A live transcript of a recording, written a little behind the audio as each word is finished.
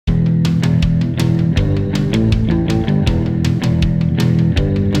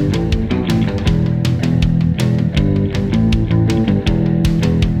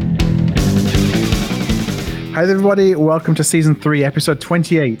Hi everybody, welcome to Season 3, Episode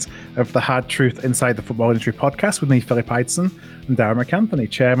 28 of the Hard Truth Inside the Football Industry podcast with me, Philip Ideson, and Darren McAnthony,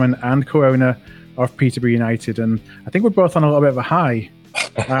 Chairman and Co-owner of Peterborough United. And I think we're both on a little bit of a high,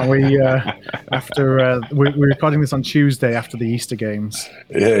 aren't we? We're recording this on Tuesday after the Easter games.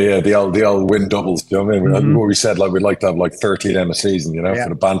 Yeah, the old win doubles. You know what I mean? Mm-hmm. What we said, like we'd like to have like 30 of them a season, you know, for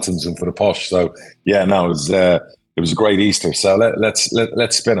the Bantams and for the Posh. So yeah, no, it was a great Easter. So let's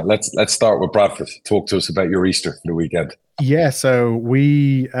spin it. Let's start with Bradford. Talk to us about your Easter for the weekend. Yeah, so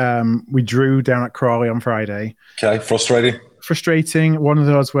we drew down at Crawley on Friday. Okay, frustrating. One of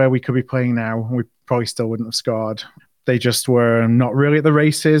those where we could be playing now. We probably still wouldn't have scored. They just were not really at the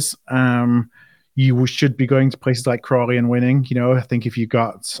races. You should be going to places like Crawley and winning. You know, I think if you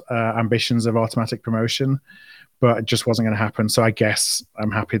got ambitions of automatic promotion, but it just wasn't going to happen. So I guess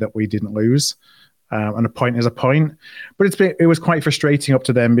I'm happy that we didn't lose. And a point is a point. But it was quite frustrating up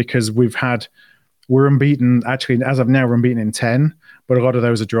to them because we're unbeaten. Actually, as of now, we're unbeaten in 10, but a lot of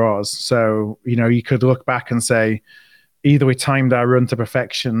those are draws. So, you know, you could look back and say, either we timed our run to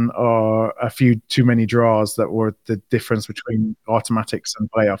perfection or a few too many draws that were the difference between automatics and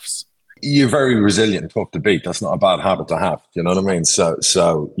playoffs. You're very resilient and tough to beat. That's not a bad habit to have. You know what I mean? So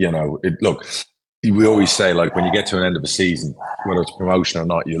you know, look, we always say, like, when you get to an end of a season, whether it's promotion or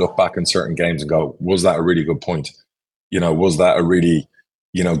not, you look back in certain games and go, was that a really good point? You know, was that a really,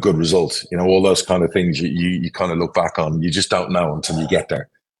 you know, good result? You know, all those kind of things you kind of look back on. You just don't know until you get there.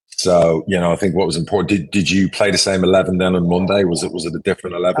 So, you know, I think what was important, did you play the same 11 then on Monday? Was it a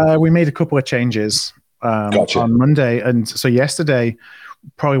different 11? We made a couple of changes Gotcha. on Monday. And so yesterday,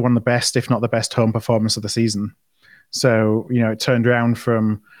 probably one of the best, if not the best home performance of the season. So, you know, it turned around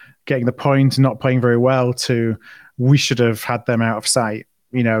from getting the point, not playing very well, to we should have had them out of sight.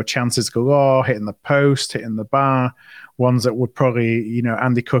 You know, chances galore, hitting the post, hitting the bar, ones that would probably, you know,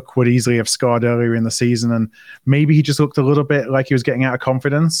 Andy Cook would easily have scored earlier in the season. And maybe he just looked a little bit like he was getting out of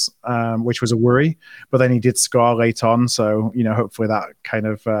confidence, which was a worry. But then he did score late on. So, you know, hopefully that kind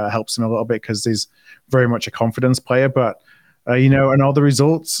of helps him a little bit because he's very much a confidence player. But, you know, and all the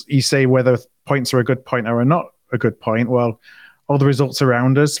results, you say whether points are a good point or not a good point. Well, all the results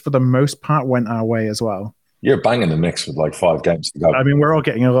around us, for the most part, went our way as well. You're banging the mix with like 5 games to go. I mean, we're all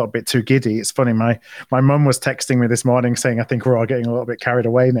getting a little bit too giddy. It's funny. My mum was texting me this morning saying, I think we're all getting a little bit carried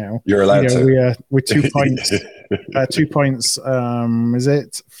away now. You're allowed to. We're 2 points. 2 points, is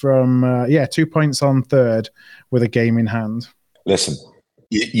it? From, 2 points on third with a game in hand. Listen,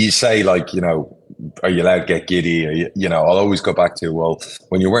 you say, like, you know, are you allowed to get giddy? You know, I'll always go back to, well,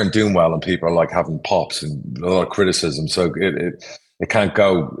 when you weren't doing well and people are like having pops and a lot of criticism. So it can't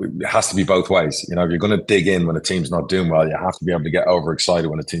go, it has to be both ways. You know, if you're going to dig in when a team's not doing well, you have to be able to get overexcited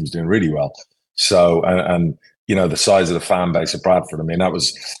when a team's doing really well. So, and you know, the size of the fan base of Bradford, I mean,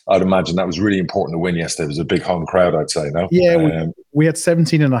 I'd imagine that was really important to win yesterday. It was a big home crowd, I'd say, no? Yeah, we had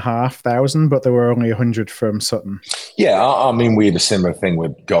 17,500, but there were only 100 from Sutton. Yeah, I mean, we had a similar thing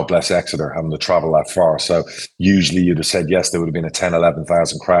with God bless Exeter having to travel that far. So usually you'd have said, yes, there would have been a 10,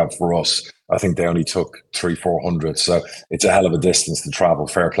 11,000 crowd. For us, I think they only took 300-400. So it's a hell of a distance to travel.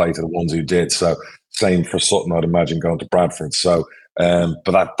 Fair play to the ones who did. So same for Sutton, I'd imagine, going to Bradford. So,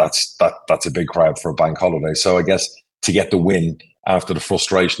 but that's a big crowd for a bank holiday. So I guess to get the win after the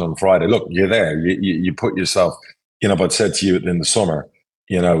frustration on Friday, look, you're there. You put yourself, you know, but I said to you in the summer,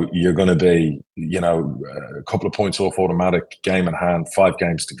 you know, you're going to be, you know, a couple of points off automatic, game in hand, 5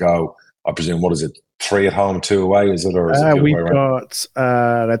 games to go. I presume, what is it, 3 at home, 2 away? Is it, or is it we've got,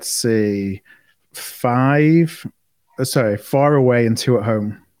 let's see, 4 away and 2 at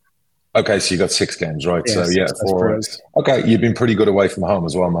home. Okay, so you got 6 games, right? Yeah, so yeah, 4. Okay, you've been pretty good away from home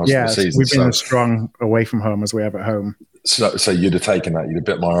as well most of the season. We've been as strong away from home as we have at home. So you'd have taken that. You'd have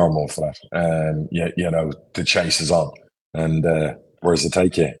bit my arm off for that. And you know, the chase is on. And where does it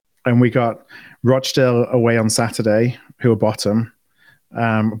take you? And we got Rochdale away on Saturday, who are bottom.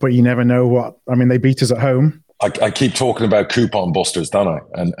 But you never know what. I mean, they beat us at home. I keep talking about coupon busters, don't I?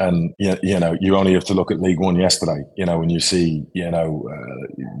 And you know, you only have to look at League One yesterday. You know, when you see,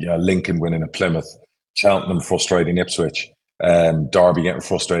 Lincoln winning at Plymouth, Cheltenham frustrating Ipswich, Derby getting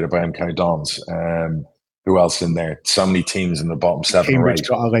frustrated by MK Dons. Who else in there? So many teams in the bottom 7 Cambridge or 8.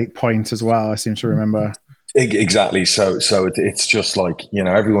 Got a late point as well, I seem to remember. Exactly. So it's just like, you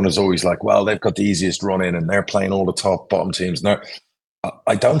know, everyone is always like, well, they've got the easiest run in and they're playing all the top bottom teams. No,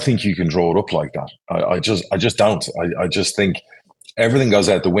 I don't think you can draw it up like that. I just don't. I just think everything goes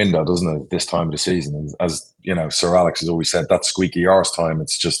out the window, doesn't it, this time of the season? And as you know, Sir Alex has always said, that squeaky arse time.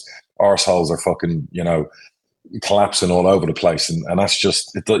 It's just arseholes are fucking, you know, collapsing all over the place. And that's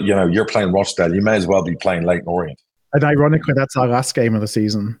just, you know, you're playing Rochdale. You may as well be playing Leyton Orient. And ironically, that's our last game of the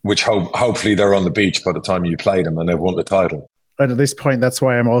season. Which hopefully they're on the beach by the time you play them and they've won the title. And at this point, that's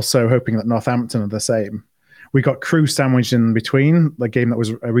why I'm also hoping that Northampton are the same. We got Crewe sandwiched in between the game that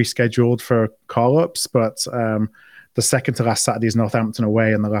was rescheduled for call-ups, but the second to last Saturday is Northampton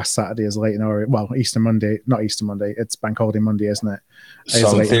away, and the last Saturday is Leyton Orient. Well, Easter Monday, not Easter Monday. It's Bank Holiday Monday, isn't it?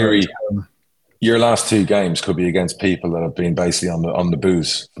 So in theory, your last two games could be against people that have been basically on the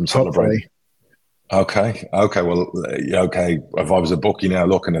booze from celebrating. Okay. Well, okay. If I was a bookie now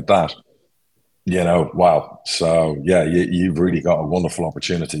looking at that, wow. So yeah, you've really got a wonderful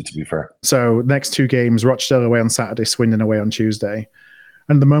opportunity, to be fair. So next two games, Rochdale away on Saturday, Swindon away on Tuesday.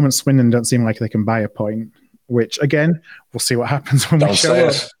 And at the moment, Swindon don't seem like they can buy a point, which again, we'll see what happens when we show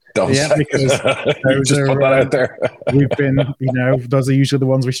up. Don't say because you just put that out there. We've been, those are usually the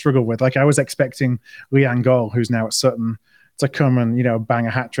ones we struggle with. Like I was expecting Leanne Gall, who's now at Sutton, to come and bang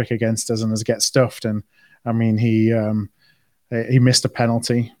a hat trick against us and us get stuffed. And I mean, he missed a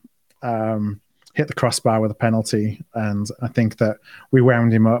penalty, hit the crossbar with a penalty, and I think that we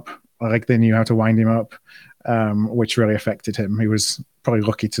wound him up. Like they knew how to wind him up, which really affected him. He was probably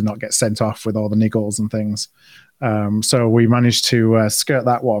lucky to not get sent off with all the niggles and things. So we managed to skirt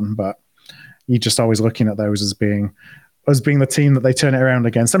that one, but you're just always looking at those as being the team that they turn it around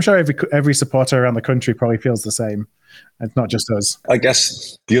against. I'm sure every supporter around the country probably feels the same. It's not just us. I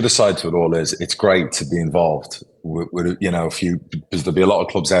guess the other side to it all is it's great to be involved with because there'll be a lot of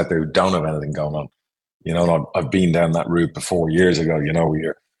clubs out there who don't have anything going on. And I've been down that route before years ago.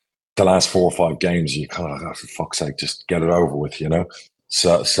 Where the last 4 or 5 games, you kind of, for fuck's sake, just get it over with.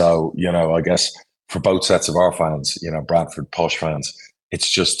 So I guess for both sets of our fans, Bradford posh fans, it's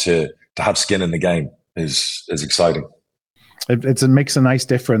just to have skin in the game is exciting. It makes a nice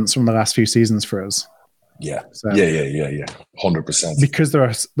difference from the last few seasons for us. Yeah. So, yeah. 100%. Because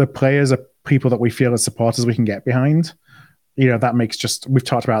the players are people that we feel as supporters we can get behind. That makes we've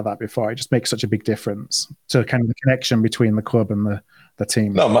talked about that before. It just makes such a big difference to kind of the connection between the club and the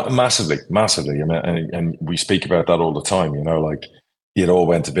team. No, massively. I mean, and we speak about that all the time, like it all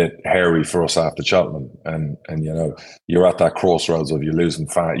went a bit hairy for us after Cheltenham. And you're at that crossroads of you're losing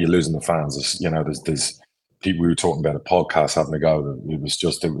the fans. There's people we were talking about a podcast having a go. It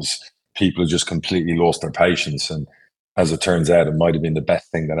was people who just completely lost their patience. And as it turns out, it might have been the best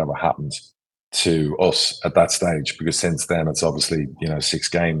thing that ever happened to us at that stage, because since then it's obviously, 6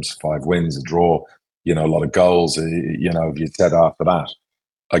 games, 5 wins, a draw, a lot of goals. If you'd said after that,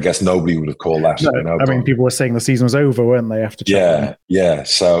 I guess nobody would have called that. No, I mean, people were saying the season was over, weren't they, after Cheltenham? Yeah.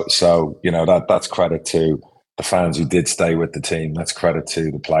 So that's credit to the fans who did stay with the team. That's credit to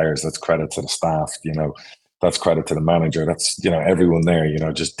the players. That's credit to the staff. That's credit to the manager. That's, everyone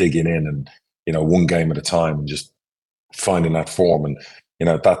there, just digging in and, one game at a time and just finding that form. And,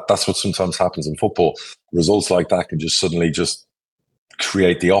 that's what sometimes happens in football. Results like that can just suddenly just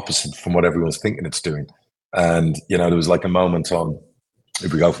create the opposite from what everyone's thinking it's doing. And, there was like a moment on,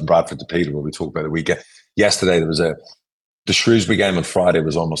 if we go from Bradford to Peterborough, we talk about the weekend. Yesterday, there was the Shrewsbury game on Friday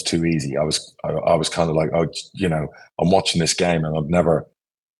was almost too easy. I was kind of like, I'm watching this game and I've never,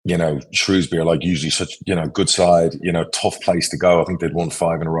 Shrewsbury are like usually such, good side, tough place to go. I think they'd won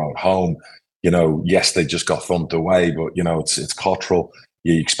 5 in a row at home. Yes, they just got thumped away, but, it's Cottrell.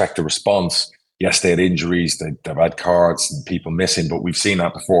 You expect a response. Yes, they had injuries, they've had cards and people missing, but we've seen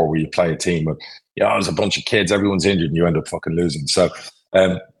that before where you play a team with, there's a bunch of kids, everyone's injured and you end up fucking losing. So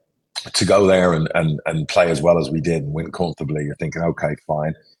to go there and play as well as we did and win comfortably, you're thinking, okay,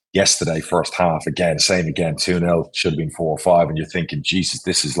 fine. Yesterday, first half, same again, 2-0, should have been 4 or 5. And you're thinking, Jesus,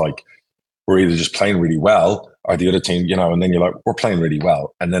 this is like, we're either just playing really well or the other team, and then you're like, we're playing really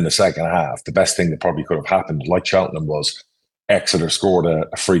well. And then the second half, the best thing that probably could have happened, like Cheltenham, was Exeter scored a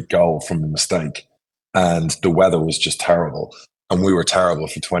freak goal from a mistake and the weather was just terrible. And we were terrible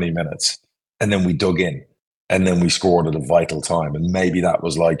for 20 minutes. And then we dug in and then we scored at a vital time. And maybe that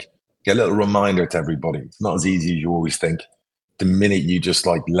was like a little reminder to everybody. It's not as easy as you always think. The minute you just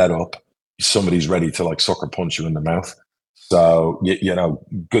like let up, somebody's ready to like sucker punch you in the mouth. So,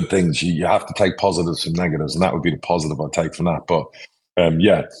 good things. You have to take positives from negatives, and that would be the positive I take from that. But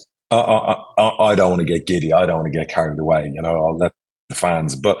I don't want to get giddy. I don't want to get carried away. I'll let the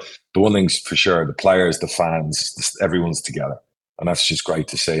fans. But the one thing's for sure, the players, the fans, everyone's together. And that's just great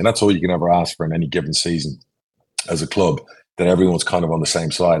to see. And that's all you can ever ask for in any given season as a club, that everyone's kind of on the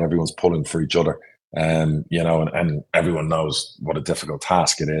same side. Everyone's pulling for each other. And everyone knows what a difficult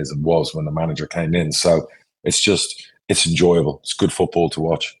task it is and was when the manager came in. So it's enjoyable. It's good football to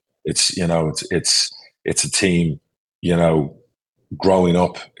watch. It's a team, growing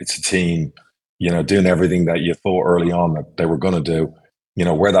up. It's a team, doing everything that you thought early on that they were going to do.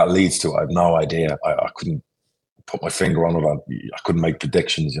 Where that leads to, I have no idea. I couldn't put my finger on it. I couldn't make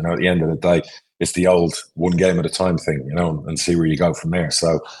predictions. At the end of the day, it's the old one game at a time thing, and see where you go from there.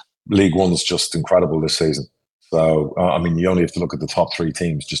 So League One's just incredible this season. So, you only have to look at the top 3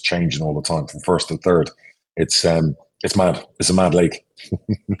 teams just changing all the time from first to third. It's mad. It's a mad league.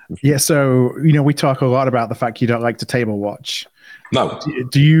 Yeah. So, we talk a lot about the fact you don't like to table watch. No.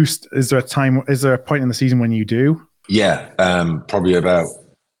 Do you, is there a point in the season when you do? Yeah. Probably about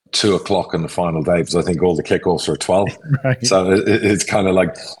 2:00 on the final day, because I think all the kickoffs are 12. Right. So it's kind of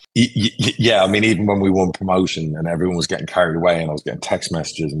like, yeah, even when we won promotion and everyone was getting carried away and I was getting text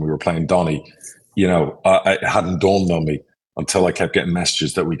messages and we were playing Donny, it hadn't dawned on me until I kept getting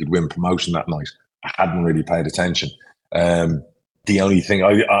messages that we could win promotion that night. I hadn't really paid attention. The only thing,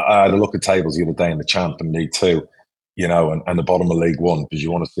 I had a look at tables the other day in the Champ and League 2, and the bottom of League 1, because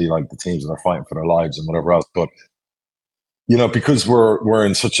you want to see like the teams that are fighting for their lives and whatever else. But because we're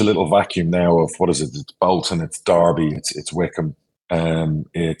in such a little vacuum now of, what is it? It's Bolton, it's Derby, it's Wickham,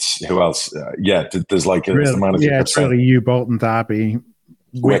 it's who else? There's like really? It's the manager. Yeah, it's really you, Bolton, Derby,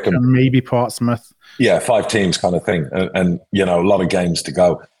 Wickham, maybe Portsmouth. Yeah, 5 teams kind of thing, and a lot of games to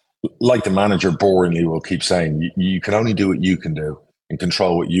go. Like the manager boringly will keep saying, you can only do what you can do and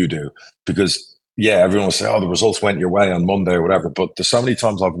control what you do, because everyone will say, oh, the results went your way on Monday or whatever. But there's so many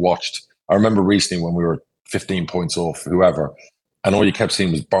times I've watched. I remember recently when we were 15 points off whoever, and all you kept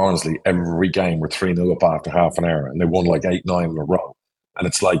seeing was Barnsley every game were 3-0 up after half an hour, and they won like 8-9 in a row. And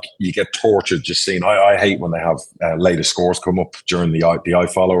it's like you get tortured just seeing. I hate when they have later scores come up during the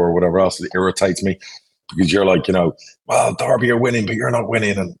iFollow or whatever else. It irritates me, because you're like, well, Derby are winning, but you're not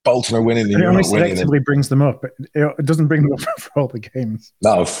winning, and Bolton are winning, and you're not winning. It only selectively brings them up. It doesn't bring them up for all the games.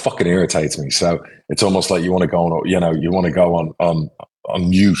 No, it fucking irritates me. So it's almost like you want to go on, you want to go on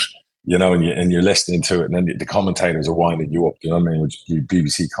mute, and you're listening to it, and then the commentators are winding you up. You know what I mean? Which you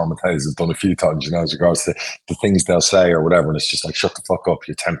BBC commentators have done a few times. As regards to the things they'll say or whatever, and it's just like, shut the fuck up.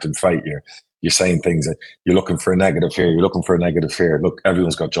 You're tempting fate. You're saying things that you're looking for a negative here. You're looking for a negative here. Look,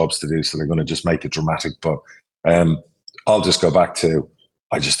 everyone's got jobs to do, so they're going to just make it dramatic. But I'll just go back to,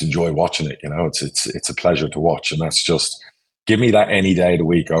 I just enjoy watching it. It's a pleasure to watch, and that's just, give me that any day of the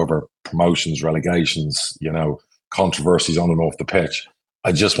week over promotions, relegations, controversies on and off the pitch.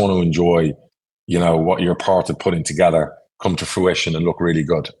 I just want to enjoy, what you're part of putting together come to fruition and look really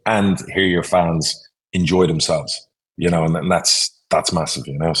good, and hear your fans enjoy themselves. And that's massive.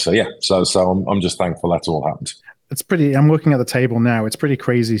 So yeah, so I'm just thankful that's all happened. It's pretty. I'm looking at the table now. It's pretty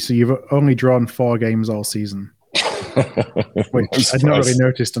crazy. So you've only drawn 4 games all season, which I'd not really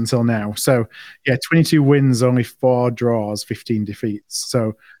noticed until now. So yeah, 22 wins, only 4 draws, 15 defeats.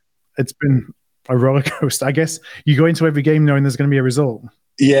 So it's been a roller coaster. I guess you go into every game knowing there's going to be a result.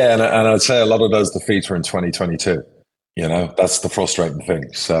 Yeah, and I'd say a lot of those defeats were in 2022. That's the frustrating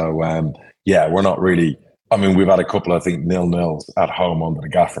thing. So we're not really. We've had a couple, I think, 0-0 at home under the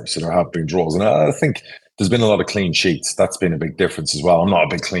gaffer, so there have been draws. And I think there's been a lot of clean sheets. That's been a big difference as well. I'm not a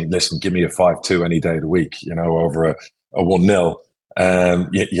big clean. Listen, give me a 5-2 any day of the week, over a 1-0.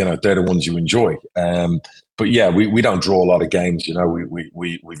 They're the ones you enjoy. But yeah, we don't draw a lot of games.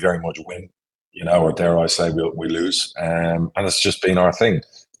 We very much win, or dare I say we lose. And it's just been our thing.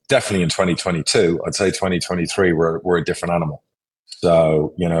 Definitely in 2022, I'd say 2023, we're a different animal.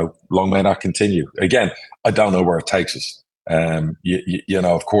 So, long may that continue. Again, I don't know where it takes us.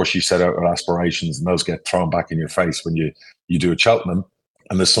 Of course, you set out aspirations, and those get thrown back in your face when you do a Cheltenham.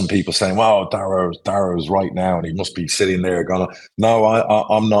 And there's some people saying, "Wow, Darrow's right now, and he must be sitting there going." No,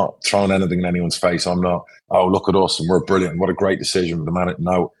 I'm not throwing anything in anyone's face. I'm not. Oh, look at us, and we're brilliant. What a great decision for the man.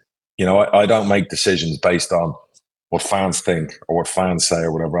 No, I don't make decisions based on what fans think or what fans say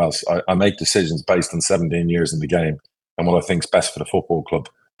or whatever else. I make decisions based on 17 years in the game and what I think is best for the football club.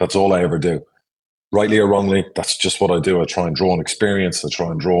 That's all I ever do. Rightly or wrongly, that's just what I do. I try and draw on experience. I try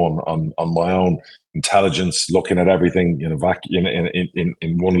and draw on my own intelligence, looking at everything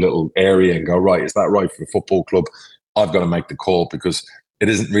in one little area and go, right, is that right for the football club? I've got to make the call, because it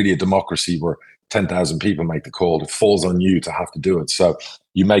isn't really a democracy where 10,000 people make the call. It falls on you to have to do it. So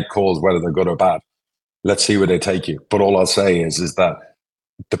you make calls, whether they're good or bad. Let's see where they take you. But all I'll say is that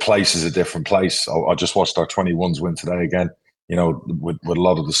the place is a different place. I just watched our 21s win today again, with a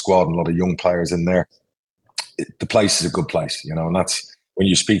lot of the squad and a lot of young players in there. The place is a good place, and that's when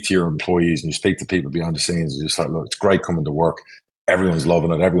you speak to your employees and you speak to people behind the scenes, you're just like, look, it's great coming to work. Everyone's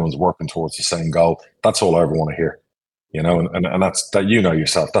loving it. Everyone's working towards the same goal. That's all I ever want to hear, and that's that,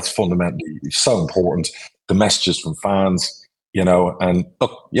 yourself. That's fundamentally so important. The messages from fans, and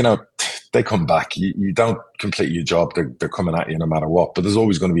look, they come back. You don't complete your job. They're coming at you no matter what. But there's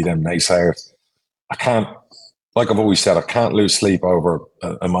always going to be them naysayers. I can't like I've always said, I can't lose sleep over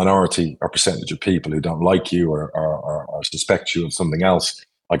a minority or percentage of people who don't like you or suspect you of something else.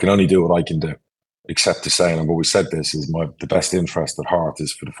 I can only do what I can do, except to say, and I've always said this, is the best interest at heart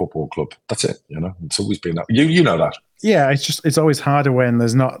is for the football club. That's it. It's always been that. You know that. Yeah, it's always harder when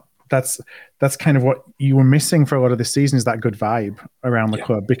there's not. That's kind of what you were missing for a lot of this season, is that good vibe around the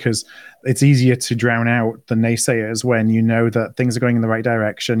club, because it's easier to drown out the naysayers when you know that things are going in the right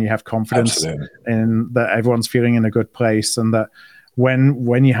direction. You have confidence in that everyone's feeling in a good place, and that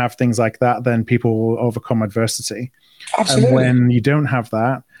when you have things like that, then people will overcome adversity. Absolutely. And when you don't have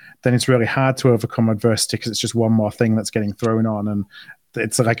that, then it's really hard to overcome adversity, because it's just one more thing that's getting thrown on, and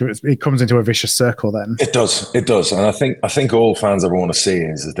it's like it comes into a vicious circle. Then it does, and I think all fans ever want to see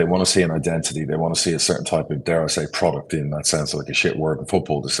is they want to see an identity. They want to see a certain type of, dare I say, product. In that sense, like a shit word in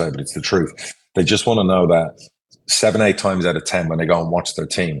football to say, but it's the truth. They just want to know that 7-8 times out of 10 when they go and watch their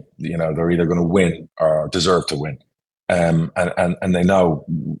team, they're either going to win or deserve to win. And they know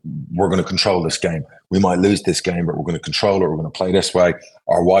we're going to control this game. We might lose this game, but we're going to control it. We're going to play this way.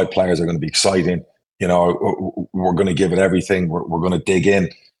 Our wide players are going to be exciting. We're going to give it everything. We're going to dig in.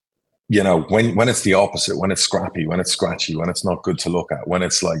 When it's the opposite, when it's scrappy, when it's scratchy, when it's not good to look at, when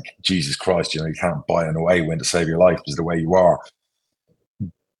it's like, Jesus Christ, you can't buy an away win to save your life because the way you are.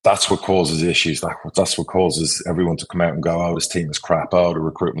 That's what causes issues. That's what causes everyone to come out and go, oh, this team is crap. Oh, the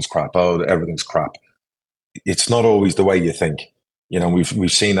recruitment's crap. Oh, everything's crap. It's not always the way you think.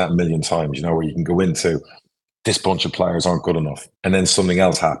 We've seen that a million times, where you can go into this bunch of players aren't good enough, and then something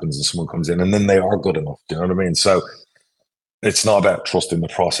else happens and someone comes in and then they are good enough. Do you know what I mean? So it's not about trusting the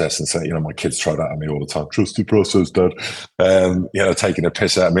process and saying, my kids try that at me all the time. Trust the process, Dad. Taking a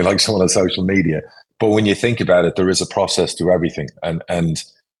piss at me like someone on social media. But when you think about it, there is a process to everything. And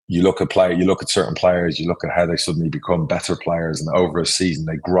you look at certain players, you look at how they suddenly become better players, and over a season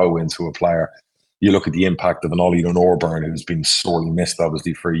they grow into a player. You look at the impact of an Ollie Orburn, who's been sorely missed,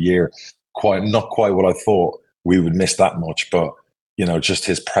 obviously, for a year. Not quite what I thought we would miss that much, but, just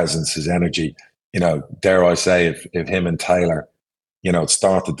his presence, his energy, dare I say, if him and Taylor,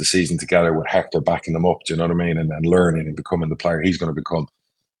 started the season together with Hector backing them up, do you know what I mean? And learning and becoming the player he's going to become.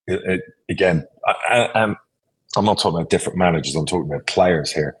 Again, I'm not talking about different managers, I'm talking about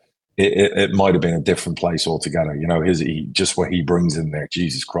players here. It might have been a different place altogether. Just what he brings in there,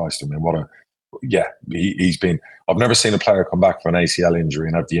 Jesus Christ. I mean, he's been. I've never seen a player come back from an ACL injury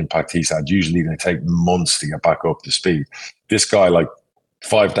and have the impact he's had. Usually they take months to get back up to speed. This guy, like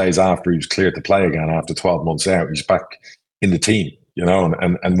 5 days after he was cleared to play again, after 12 months out, he's back in the team,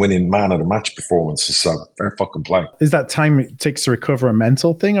 and winning man of the match performances. So fair fucking play. Is that time it takes to recover a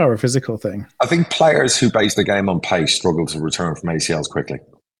mental thing or a physical thing? I think players who base the game on pace struggle to return from ACLs quickly.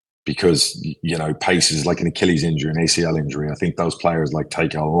 Because, pace is like an Achilles injury, an ACL injury. I think those players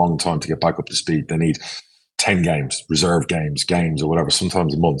take a long time to get back up to speed. They need 10 games, reserve games or whatever,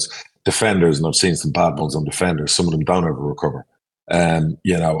 sometimes months. Defenders, and I've seen some bad ones on defenders, some of them don't ever recover.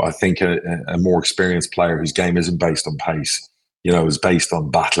 I think a more experienced player whose game isn't based on pace, is based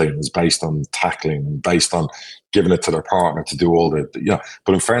on battling, is based on tackling, based on giving it to their partner to do all the,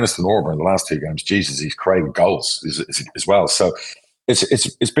 But in fairness to Orburn, the last 2 games, Jesus, he's created goals as well. So,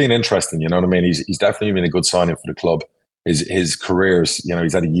 it's been interesting, you know what I mean? He's definitely been a good signing for the club. His career's,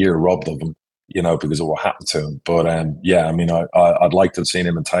 he's had a year robbed of him, because of what happened to him. But I'd like to have seen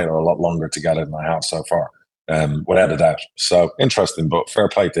him and Taylor a lot longer together than I have so far, without a doubt. So interesting, but fair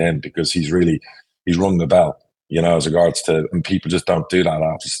play to him, because he's rung the bell, as regards to, and people just don't do that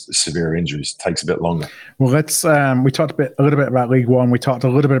after severe injuries. It takes a bit longer. Well, let's we talked a little bit about League One. We talked a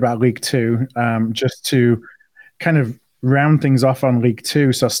little bit about League Two, just to kind of round things off on League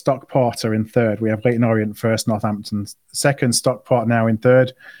Two. So Stockport are in third. We have Leyton Orient first, Northampton second, Stockport now in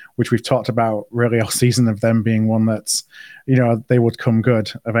third, which we've talked about really all season of them being one that's, they would come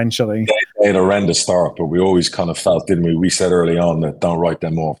good eventually. They had a horrendous start, but we always kind of felt, didn't we? We said early on that don't write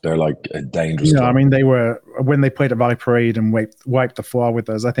them off. They're like a dangerous club. I mean, they were, when they played at Valley Parade and wiped the floor with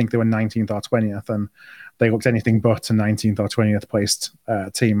us, I think they were 19th or 20th, and they looked anything but a 19th or 20th placed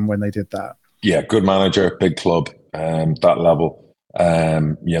team when they did that. Yeah, good manager, big club, that level.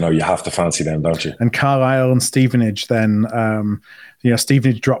 You have to fancy them, don't you? And Carlisle and Stevenage then,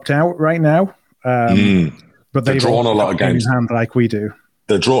 Stevenage dropped out right now. But they've drawn a lot of games. In hand like we do.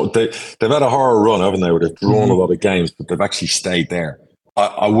 They've had a horror run, haven't they? Where they've drawn a lot of games, but they've actually stayed there.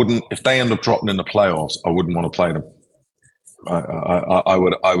 I wouldn't, if they end up dropping in the playoffs, I wouldn't want to play them.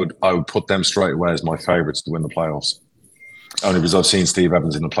 I would put them straight away as my favourites to win the playoffs. Only because I've seen Steve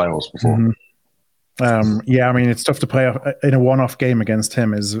Evans in the playoffs before. Mm-hmm. I mean, it's tough to play in a one-off game against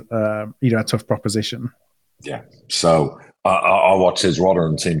him. Is a tough proposition. Yeah. So I'll watch his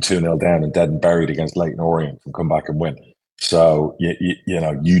Rotherham team 2-0 down and dead and buried against Leyton Orient and come back and win. So,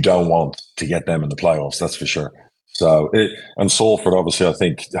 you don't want to get them in the playoffs, that's for sure. So, and Salford, obviously, I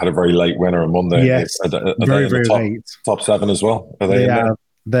think, had a very late winner on Monday. Yes, are very, they in very top 7 as well? Are they in there?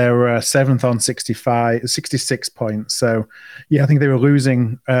 They're 7th on 66 points. So, yeah, I think they were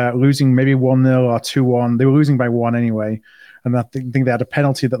losing maybe 1-0 or 2-1. They were losing by 1 anyway. And I think they had a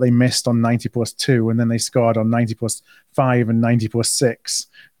penalty that they missed on 90+2, and then they scored on 90+5 and 90+6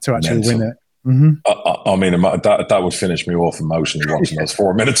 to actually win it. Mm-hmm. I mean, that would finish me off emotionally watching those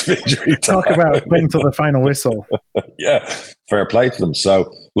 4 minutes of injury time. Talk about playing to the final whistle. Yeah, fair play to them.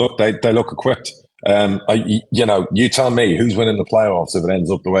 So, look, they look equipped. You tell me who's winning the playoffs if it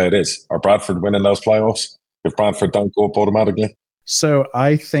ends up the way it is. Are Bradford winning those playoffs if Bradford don't go up automatically? So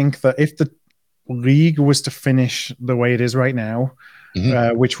I think that if the league was to finish the way it is right now,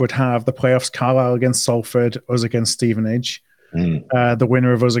 which would have the playoffs Carlisle against Salford, us against Stevenage, the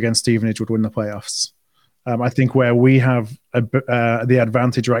winner of us against Stevenage would win the playoffs. I think where we have the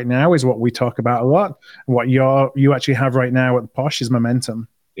advantage right now is what we talk about a lot. What you actually have right now at the Posh is momentum.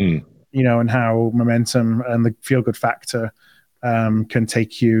 And how momentum and the feel-good factor can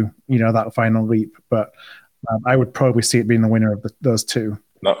take you, that final leap. But I would probably see it being the winner of those two.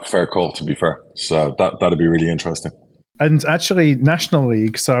 Not fair call, to be fair. So that'd be really interesting. And actually, National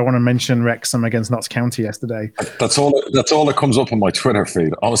League. So I want to mention Wrexham against Notts County yesterday. That's all that comes up on my Twitter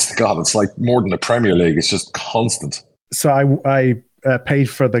feed. Honest to God, it's like more than the Premier League. It's just constant. So I paid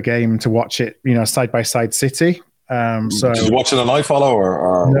for the game to watch it, side by side City. So did you watch it on iFollow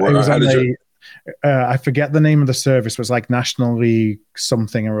or no, it was on I forget the name of the service. It was like National League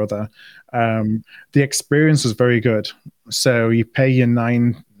something or other. The experience was very good. So you pay your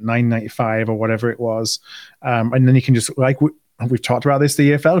 $9.95 or whatever it was, and then you can just, like we've talked about this,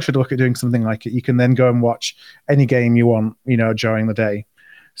 the EFL should look at doing something like it. You can then go and watch any game you want, during the day.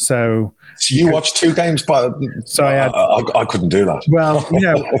 So you watched 2 games, but so I couldn't do that. Well,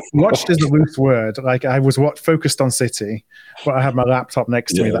 watched is a loose word. Like I was focused on City, but I had my laptop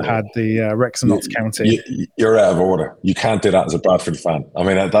next to me that had the Wrexham Notts County. You're out of order. You can't do that as a Bradford fan. I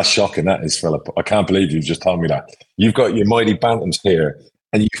mean, that's shocking. That is, Philip. I can't believe you've just told me that. You've got your mighty Bantams here,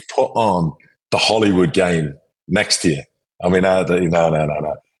 and you've put on the Hollywood game next to you. I mean,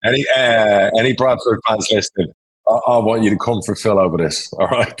 no. Any Bradford fans listening, I want you to come for Phil over this. All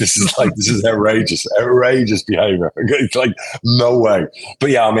right, this is outrageous behaviour. It's like no way.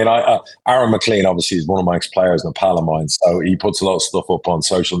 But yeah, I mean, Aaron McLean obviously is one of my ex-players and a pal of mine, so he puts a lot of stuff up on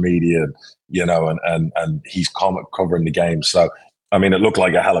social media, and he's covering the game. So I mean, it looked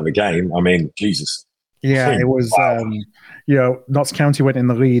like a hell of a game. I mean, Jesus. Yeah, it was. Wow. Notts County went in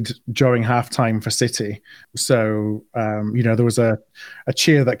the lead during halftime for City, so there was a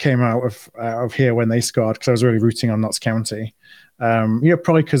cheer that came out of here when they scored because I was really rooting on Notts County.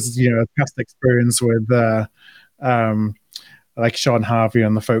 Probably because past experience with like Sean Harvey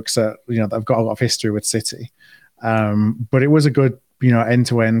and the folks that that have got a lot of history with City. But it was a good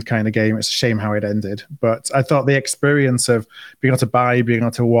end-to-end kind of game. It's a shame how it ended, but I thought the experience of being able to buy, being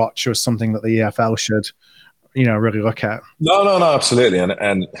able to watch was something that the EFL should really look at. No, absolutely.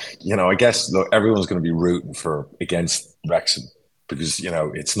 And I guess everyone's going to be rooting against Wrexham because they're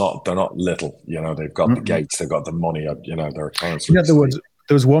not little. They've got the gates, they've got the money. Their accounts. There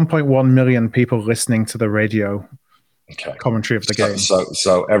was 1.1 million people listening to the radio commentary of the game.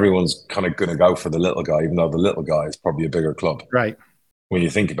 So everyone's kind of going to go for the little guy, even though the little guy is probably a bigger club, right? When you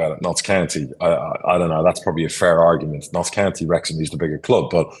think about it, Notts County, I don't know. That's probably a fair argument. Notts County, Wrexham is the bigger club,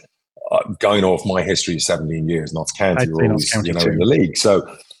 but going off my history of 17 years, Notts County were always, in the league. So,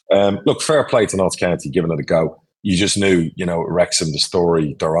 look, fair play to Notts County, giving it a go. You just knew, Wrexham, the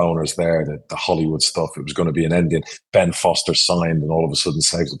story, their owners there, the Hollywood stuff, it was going to be an ending. Ben Foster signed and all of a sudden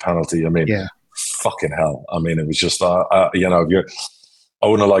saves a penalty. I mean, fucking hell. I mean, it was just, I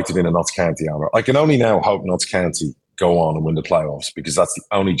wouldn't have liked to be in a Notts County owner. I can only now hope Notts County go on and win the playoffs because that's the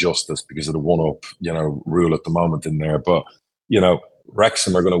only justice because of the one-up, rule at the moment in there. But,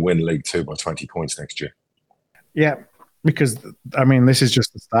 Wrexham are going to win League Two by 20 points next year. Yeah, because, I mean, this is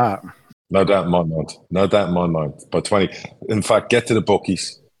just the start. No doubt in my mind. By 20. In fact, get to the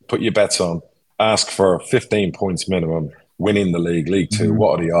bookies, put your bets on, ask for 15 points minimum, winning the League Two.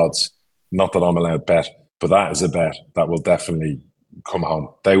 What are the odds? Not that I'm allowed bet, but that is a bet that will definitely come home.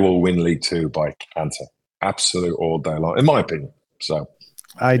 They will win League Two by canter. Absolute all day long, in my opinion. So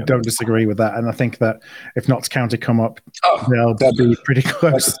I don't disagree with that. And I think that if Notts County come up, they'll be pretty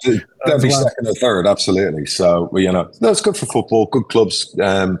close. They'll be second or third, absolutely. So, it's good for football, good clubs,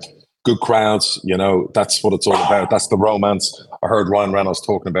 good crowds. That's what it's all about. That's the romance. I heard Ryan Reynolds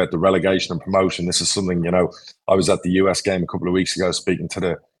talking about the relegation and promotion. This is something, I was at the US game a couple of weeks ago speaking to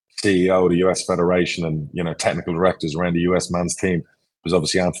the CEO of the US Federation and, technical directors around the US men's team. It was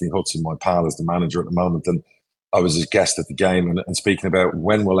obviously Anthony Hudson, my pal, is the manager at the moment. And I was his guest at the game and speaking about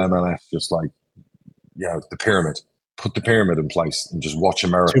when will MLS just the pyramid, put the pyramid in place and just watch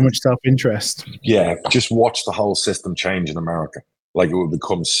America. Too much self-interest. Yeah, just watch the whole system change in America. Like it would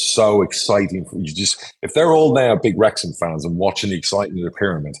become so exciting for you. If they're all now big Wrexham fans and watching the excitement of the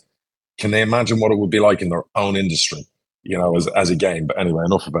pyramid, can they imagine what it would be like in their own industry? As a game. But anyway,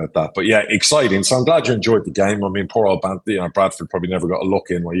 enough about that. But yeah, exciting. So I'm glad you enjoyed the game. I mean, poor old Bradford probably never got a look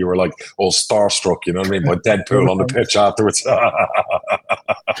in where you were like all starstruck, you know what I mean? By Deadpool on the pitch afterwards.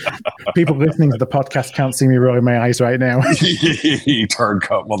 People listening to the podcast can't see me rolling my eyes right now. You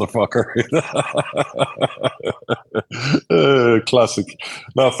turncoat motherfucker. Classic.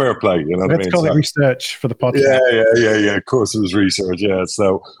 No, fair play. Let's call it research for the podcast. Yeah. Of course it was research. Yeah.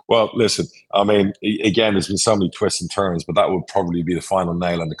 So, well, listen, I mean, again, there's been so many twists and turns, but that would probably be the final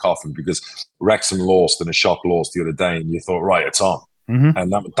nail in the coffin because Wrexham lost in a shock loss the other day and you thought, right, it's on. Mm-hmm.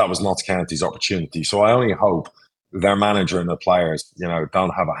 And that was Notts County's opportunity. So I only hope their manager and the players,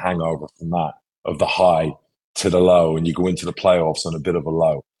 don't have a hangover from that, of the high to the low, and you go into the playoffs on a bit of a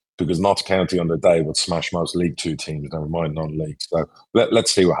low, because Notts County on the day would smash most League Two teams, never mind non-league. So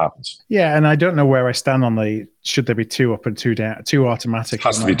let's see what happens. Yeah, and I don't know where I stand on should there be 2 up and 2 down, 2 automatic.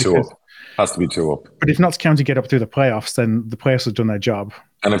 Has to be 2 up. Has to be 2 up. But if Notts County get up through the playoffs, then the players have done their job.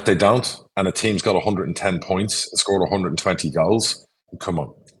 And if they don't, and a team's got 110 points and scored 120 goals, come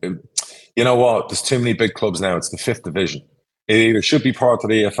on. You know what? There's too many big clubs now. It's the 5th division. It either should be part of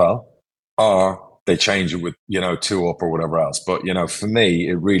the EFL or they change it with, 2 up or whatever else. But, for me,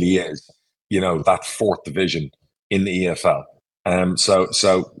 it really is, that 4th division in the EFL.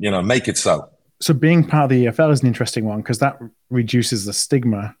 So make it so. So being part of the EFL is an interesting one because that reduces the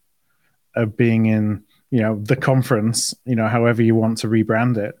stigma of being in, the conference, however you want to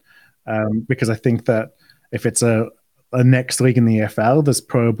rebrand it. Because I think that if it's a next league in the EFL, there's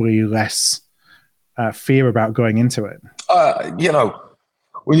probably less fear about going into it.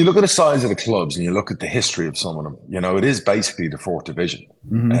 When you look at the size of the clubs and you look at the history of some of them, it is basically the 4th division.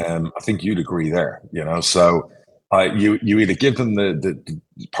 Mm-hmm. I think you'd agree there, so you either give them the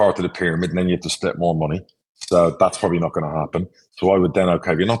part of the pyramid and then you have to split more money. So that's probably not going to happen. So I would then, if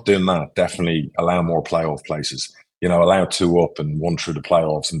you're not doing that, definitely allow more playoff places. Allow 2 up and 1 through the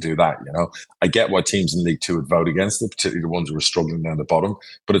playoffs and do that. I get why teams in League Two would vote against it, particularly the ones who are struggling down the bottom,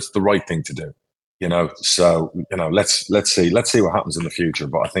 but it's the right thing to do. So let's see what happens in the future.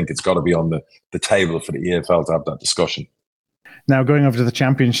 But I think it's got to be on the table for the EFL to have that discussion. Now going over to the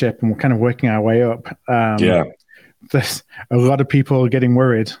Championship, and we're kind of working our way up. There's a lot of people getting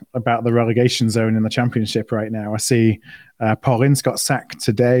worried about the relegation zone in the Championship right now. I see Paul Ince got sacked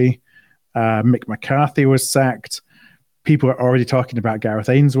today. Mick McCarthy was sacked. People are already talking about Gareth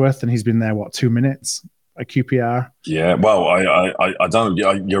Ainsworth, and he's been there, 2 minutes at QPR? Yeah, well, I don't.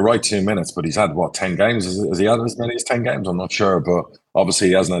 You're right, 2 minutes, but he's had 10 games? Has he had as many as 10 games? I'm not sure, but obviously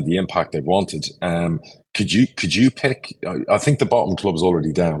he hasn't had the impact they've wanted. Could you pick? I think the bottom club's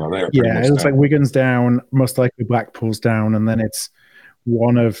already down. Are they? Yeah, it looks like Wigan's down, most likely Blackpool's down, and then it's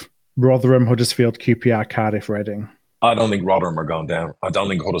one of Rotherham, Huddersfield, QPR, Cardiff, Reading. I don't think Rotherham are gone down. I don't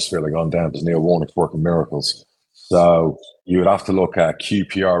think Huddersfield are gone down because Neil Warnock's working miracles. So you would have to look at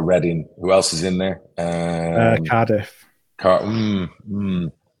QPR, Reading. Who else is in there? Cardiff.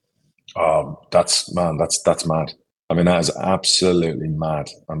 Oh, that's mad. I mean, that is absolutely mad.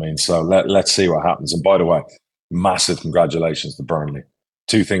 I mean, so let's see what happens. And by the way, massive congratulations to Burnley.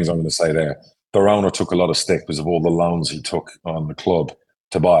 2 things I'm going to say there. Their owner took a lot of stick because of all the loans he took on the club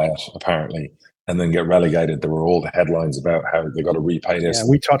to buy it, apparently, and then get relegated. There were all the headlines about how they got to repay this. Yeah,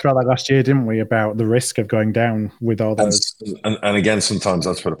 we talked about that last year, didn't we? About the risk of going down with all those. And again, sometimes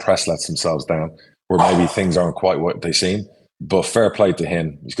that's where the press lets themselves down, where maybe things aren't quite what they seem. But fair play to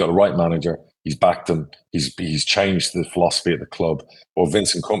him. He's got the right manager. He's backed them. He's changed the philosophy of the club. What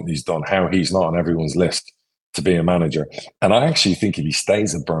Vincent Kompany's done, how he's not on everyone's list to be a manager. And I actually think if he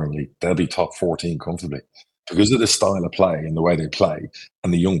stays at Burnley, they'll be top 14 comfortably. Because of the style of play and the way they play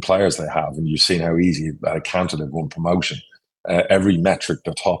and the young players they have, and you've seen how easy Cantor have won promotion, every metric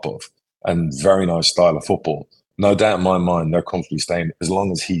they're top of, and very nice style of football. No doubt in my mind, they're comfortably staying as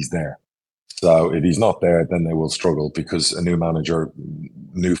long as he's there. So if he's not there, then they will struggle because a new manager,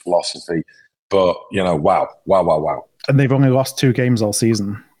 new philosophy. But, wow. And they've only lost 2 games all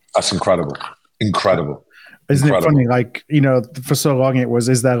season. That's incredible. Isn't it funny? Like, for so long it was,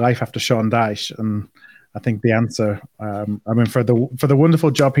 is there life after Sean Dyche? And I think the answer, for the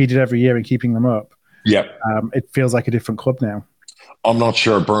wonderful job he did every year in keeping them up, yeah, it feels like a different club now. I'm not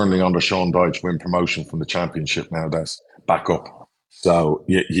sure Burnley under Sean Dyche win promotion from the Championship nowadays. Back up. So,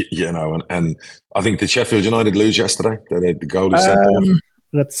 you know, and I think the Sheffield United lose yesterday. The goal is sent off.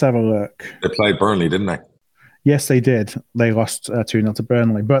 Let's have a look. They played Burnley, didn't they? Yes, they did. They lost 2-0 to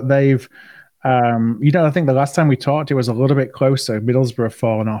Burnley. But they've, I think the last time we talked, it was a little bit closer. Middlesbrough have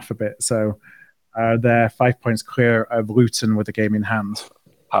fallen off a bit. So they're 5 points clear of Luton with the game in hand.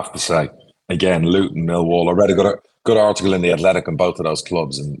 Have to say, again, Luton, Millwall. I read a good article in The Athletic on both of those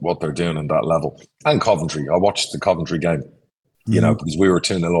clubs and what they're doing in that level. And Coventry. I watched the Coventry game, because we were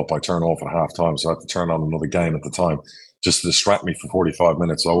 2-0 up. I turned off at half time, so I had to turn on another game at the time just to distract me for 45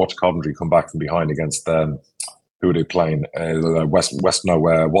 minutes. So I watched Coventry come back from behind against who are they playing?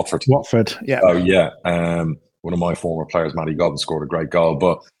 Watford. Watford, yeah. Oh, yeah. One of my former players, Matty Godden, scored a great goal.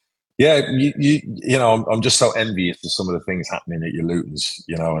 But yeah, I'm just so envious of some of the things happening at your Lutons,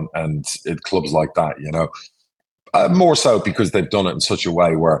 and at clubs like that, more so because they've done it in such a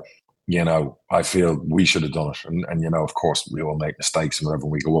way where, I feel we should have done it. And of course, we all make mistakes whenever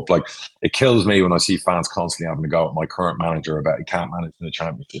we go up. Like, it kills me when I see fans constantly having to go at my current manager about he can't manage in the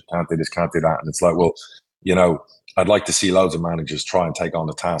Championship, can't do this, can't do that. And it's like, well, I'd like to see loads of managers try and take on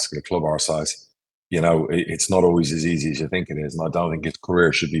the task of a club our size. It's not always as easy as you think it is. And I don't think his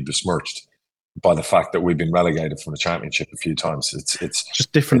career should be besmirched by the fact that we've been relegated from the Championship a few times. It's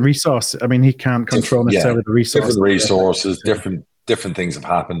just different resources. I mean, he can't control necessarily the resources. Different resources, different things have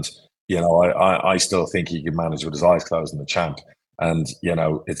happened. I still think he could manage with his eyes closed in the champ. And,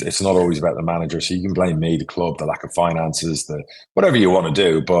 it's not always about the manager. So you can blame me, the club, the lack of finances, the whatever you want to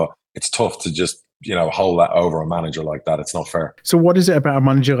do. But it's tough to just, hold that over a manager like that. It's not fair. So what is it about a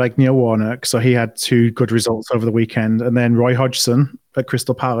manager like Neil Warnock? So he had 2 good results over the weekend. And then Roy Hodgson at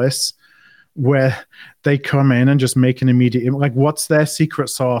Crystal Palace, where they come in and just make an immediate, like, what's their secret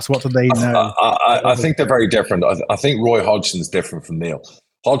sauce? What do they know? I think they're very different. I think Roy Hodgson's different from Neil.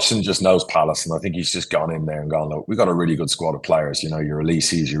 Hodgson just knows Palace, and I think he's just gone in there and gone, look, we've got a really good squad of players. Your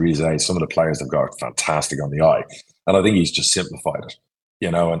Elises, your Eze, some of the players they've got are fantastic on the eye. And I think he's just simplified it,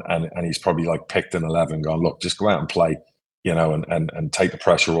 and he's probably like picked an 11 and gone, look, just go out and play, and take the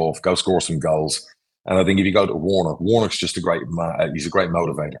pressure off, go score some goals. And I think if you go to Warnock's just he's a great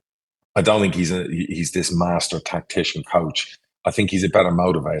motivator. I don't think he's this master tactician coach. I think he's a better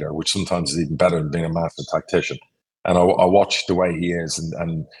motivator, which sometimes is even better than being a master tactician. And I watched the way he is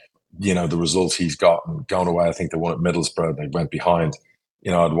and the results he's got and going away. I think they won at Middlesbrough. They went behind.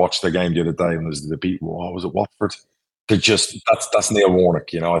 I'd watched their game the other day and was the beat. Was it Watford? They're just that's Neil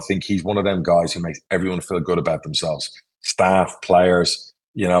Warnock. I think he's one of them guys who makes everyone feel good about themselves. Staff, players.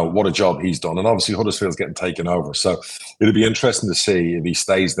 What a job he's done. And obviously Huddersfield's getting taken over. So it'll be interesting to see if he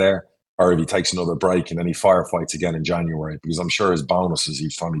stays there or if he takes another break and then he firefights again in January, because I'm sure his bonuses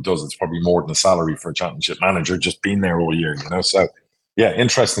each time he does, it's probably more than a salary for a Championship manager just being there all year, So, yeah,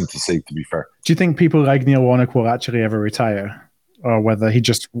 interesting to see, to be fair. Do you think people like Neil Warnock will actually ever retire, or whether he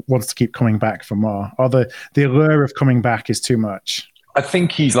just wants to keep coming back for more, or the allure of coming back is too much? I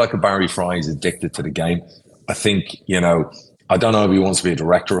think he's like a Barry Fry. He's addicted to the game. I think, I don't know if he wants to be a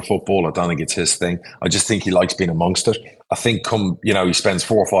director of football. I don't think it's his thing. I just think he likes being amongst it. I think he spends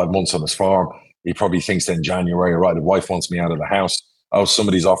 4 or 5 months on his farm. He probably thinks then January, right, the wife wants me out of the house. Oh,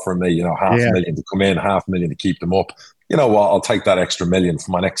 somebody's offering me, $500,000 to come in, $500,000 to keep them up. You know what? I'll take that extra $1 million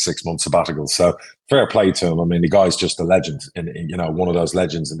for my next 6 months sabbatical. So fair play to him. I mean, the guy's just a legend, one of those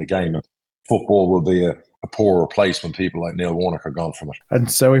legends in the game. And football will be a poorer place when people like Neil Warnock are gone from it. And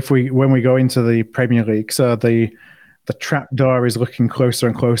so when we go into the Premier League, so the trap door is looking closer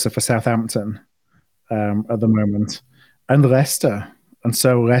and closer for Southampton at the moment, and Leicester. And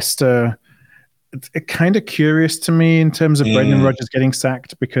so Leicester, it's kind of curious to me in terms of Brendan Rodgers getting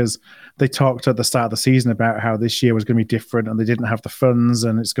sacked, because they talked at the start of the season about how this year was going to be different and they didn't have the funds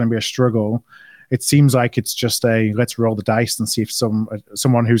and it's going to be a struggle. It seems like it's just let's roll the dice and see if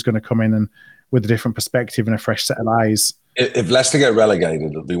someone who's going to come in and with a different perspective and a fresh set of eyes. If Leicester get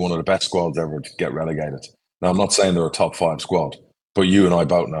relegated, it'll be one of the best squads ever to get relegated. Now, I'm not saying they're a top 5 squad, but you and I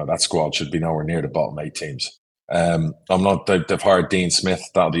both know that squad should be nowhere near the bottom 8 teams. They've hired Dean Smith.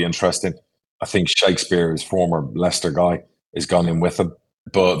 That'll be interesting. I think Shakespeare, his former Leicester guy, is gone in with them,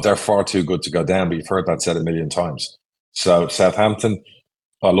 but they're far too good to go down. But you've heard that said a million times. So Southampton,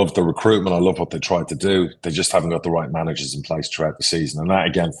 I love the recruitment. I love what they tried to do. They just haven't got the right managers in place throughout the season. And that,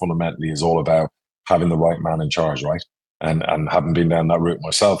 again, fundamentally is all about having the right man in charge, right? And having been down that route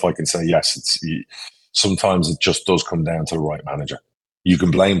myself, I can say, yes, sometimes it just does come down to the right manager. You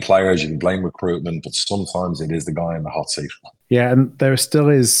can blame players, you can blame recruitment, but sometimes it is the guy in the hot seat. Yeah, and there still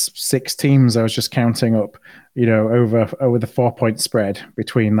is 6 teams, I was just counting up, over the 4-point spread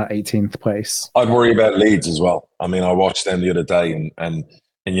between that 18th place. I'd worry about Leeds as well. I mean, I watched them the other day, and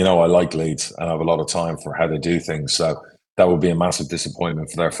I like Leeds, and I have a lot of time for how they do things. So that would be a massive disappointment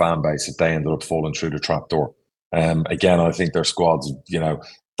for their fan base if they ended up falling through the trap door. Again, I think their squad's,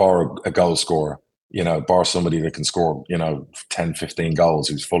 bar a goal scorer, bar somebody that can score, 10, 15 goals,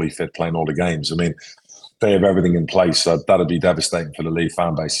 who's fully fit playing all the games. I mean, they have everything in place, so that'd be devastating for the League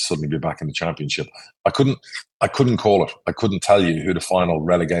fan base to suddenly be back in the Championship. I couldn't call it. I couldn't tell you who the final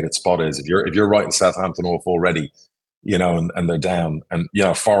relegated spot is. If you're writing Southampton off already, and they're down, and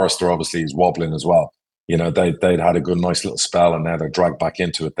Forest are obviously is wobbling as well. They'd had a good, nice little spell, and now they're dragged back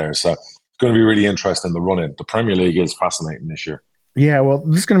into it there. So it's going to be really interesting, the run-in. The Premier League is fascinating this year. Yeah, well,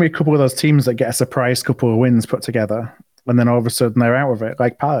 there's going to be a couple of those teams that get a surprise couple of wins put together, and then all of a sudden they're out of it,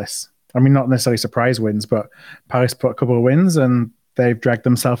 like Palace. I mean, not necessarily surprise wins, but Palace put a couple of wins and they've dragged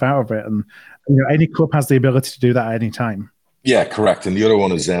themselves out of it. And any club has the ability to do that at any time. Yeah, correct. And the other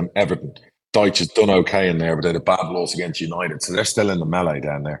one is Everton. Dyche has done okay in there, but they had a bad loss against United, so they're still in the melee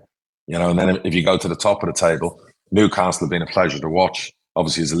down there. And then if you go to the top of the table, Newcastle have been a pleasure to watch.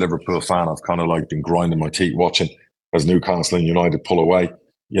 Obviously, as a Liverpool fan, I've kind of been grinding my teeth watching as Newcastle and United pull away.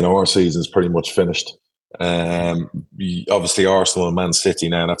 Our season's pretty much finished. Obviously Arsenal and Man City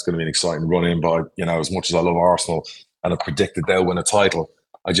now, that's going to be an exciting run in, but as much as I love Arsenal and I predicted they'll win a title,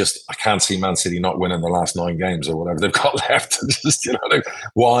 I can't see Man City not winning the last 9 games or whatever they've got left.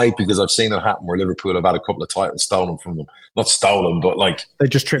 Why? Because I've seen it happen where Liverpool have had a couple of titles stolen from them. Not stolen, but they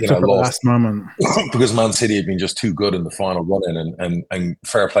just tripped up at the last moment. Because Man City have been just too good in the final run in, and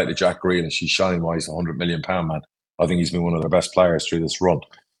fair play to Jack Grealish. He's shining why he's £100 million man. I think he's been one of their best players through this run.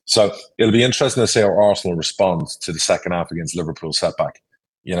 So it'll be interesting to see how Arsenal respond to the second half against Liverpool setback,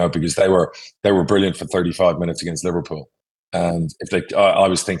 because they were brilliant for 35 minutes against Liverpool. And I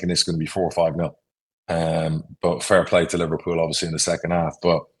was thinking it's going to be 4 or 5-0. But fair play to Liverpool, obviously, in the second half.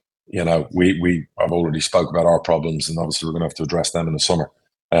 But, I've already spoke about our problems, and obviously we're going to have to address them in the summer.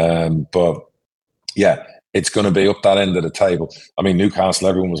 But yeah, it's going to be up that end of the table. I mean, Newcastle,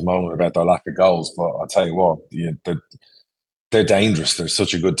 everyone was moaning about their lack of goals, but I'll tell you what, they're dangerous. They're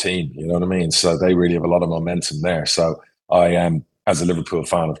such a good team. You know what I mean? So they really have a lot of momentum there. So I am, as a Liverpool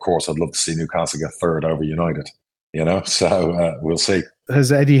fan, of course, I'd love to see Newcastle get third over United. So we'll see.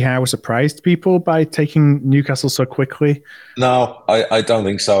 Has Eddie Howe surprised people by taking Newcastle so quickly? No, I don't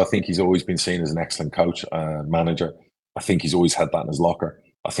think so. I think he's always been seen as an excellent coach and manager. I think he's always had that in his locker.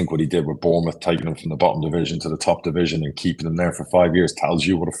 I think what he did with Bournemouth, taking him from the bottom division to the top division and keeping him there for 5 years, tells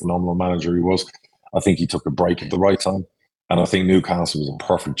you what a phenomenal manager he was. I think he took a break at the right time. And I think Newcastle was a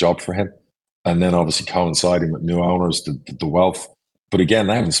perfect job for him. And then obviously coinciding with new owners, the wealth. But again,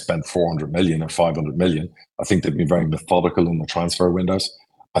 they haven't spent 400 million or 500 million. I think they've been very methodical in the transfer windows.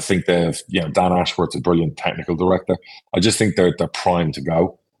 I think they've, Dan Ashworth's a brilliant technical director. I just think they're primed to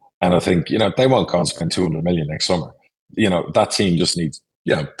go. And I think, they won't go and spend 200 million next summer. That team just needs,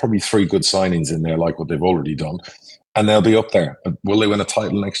 probably 3 good signings in there, like what they've already done. And they'll be up there. Will they win a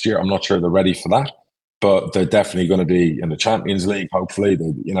title next year? I'm not sure they're ready for that. But they're definitely going to be in the Champions League, hopefully.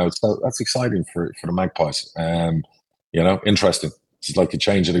 So that's exciting for the Magpies. Interesting. It's like a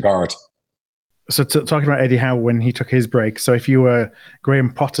change of the guard. So talking about Eddie Howe when he took his break, so if you were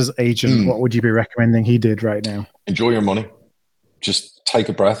Graham Potter's agent, what would you be recommending he did right now? Enjoy your money. Just take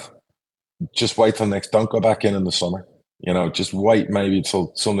a breath. Just wait till next. Don't go back in the summer. Just wait maybe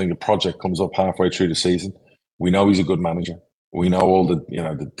until a project comes up halfway through the season. We know he's a good manager. We know all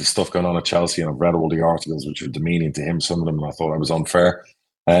the stuff going on at Chelsea, and I've read all the articles which are demeaning to him, some of them, and I thought I was unfair.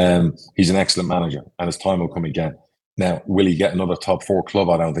 He's an excellent manager, and his time will come again. Now, will he get another top 4 club?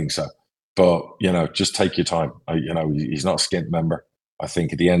 I don't think so. But, just take your time. He's not a skint member. I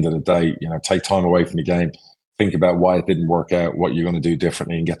think at the end of the day, take time away from the game. Think about why it didn't work out, what you're going to do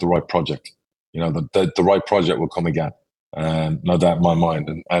differently, and get the right project. The right project will come again. No doubt in my mind.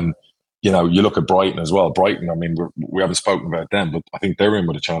 And you look at Brighton as well. Brighton, I mean, we haven't spoken about them, but I think they're in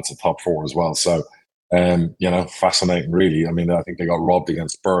with a chance at top 4 as well. So, fascinating, really. I mean, I think they got robbed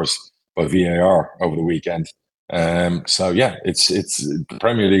against Spurs by VAR over the weekend. So yeah, it's the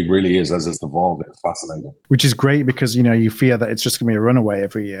Premier League really is, as it's evolved. It's fascinating, which is great because you fear that it's just going to be a runaway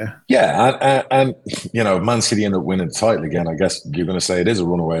every year. Yeah, and Man City end up winning the title again. I guess you're going to say it is a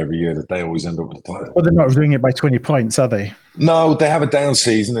runaway every year that they always end up with the title. Well, they're not doing it by 20 points, are they? No, they have a down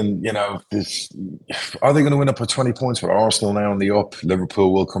season, and are they going to win up by 20 points with Arsenal now on the up?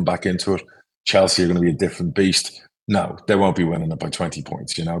 Liverpool will come back into it. Chelsea are going to be a different beast. No, they won't be winning it by 20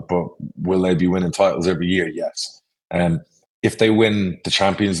 points, but will they be winning titles every year? Yes. And if they win the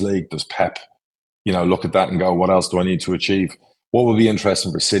Champions League, does Pep, look at that and go, what else do I need to achieve? What will be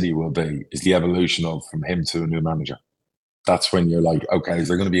interesting for City is the evolution of from him to a new manager. That's when you're like, okay, is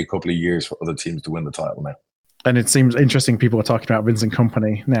there going to be a couple of years for other teams to win the title now? And it seems interesting people are talking about Vincent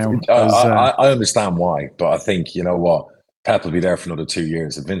Kompany now. I understand why, but I think, you know what, Pep will be there for another 2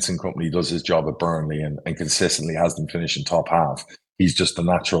 years. If Vincent Kompany does his job at Burnley and consistently has them finish in top half, he's just a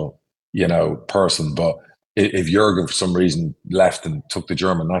natural, person. But if Jurgen for some reason left and took the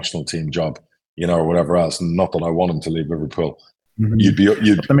German national team job, or whatever else, not that I want him to leave Liverpool, you'd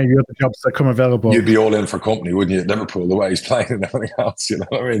there may be other jobs that come available. You'd be all in for Kompany, wouldn't you? At Liverpool, the way he's playing and everything else, you know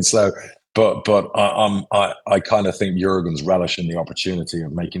what I mean? So, but I kind of think Jurgen's relishing the opportunity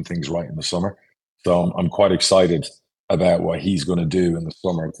of making things right in the summer. So I'm quite excited about what he's going to do in the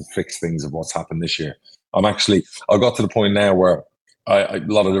summer to fix things of what's happened this year. I got to the point now where a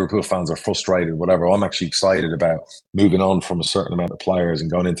lot of Liverpool fans are frustrated, whatever. I'm actually excited about moving on from a certain amount of players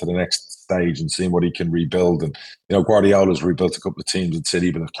and going into the next stage and seeing what he can rebuild. And, Guardiola's rebuilt a couple of teams at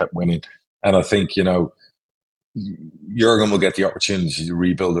City, but have kept winning. And I think, Jurgen will get the opportunity to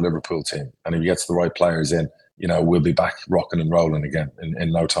rebuild a Liverpool team. And if he gets the right players in, we'll be back rocking and rolling again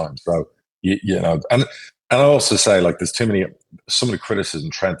in no time. So, and I also say, like, there's some of the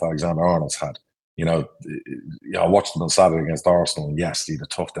criticism Trent Alexander-Arnold's had. I watched him on Saturday against Arsenal, and yes, he had a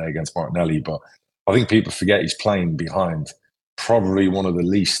tough day against Martinelli, but I think people forget he's playing behind probably one of the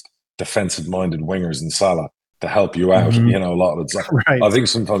least defensive-minded wingers in Salah to help you out. A lot of it's right. I think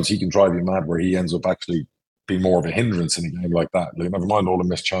sometimes he can drive you mad where he ends up actually being more of a hindrance in a game like that. Like, never mind all the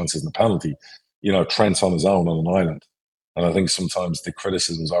missed chances and the penalty. Trent's on his own on an island, and I think sometimes the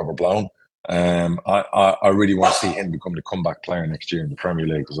criticism is overblown. I really want to see him become the comeback player next year in the Premier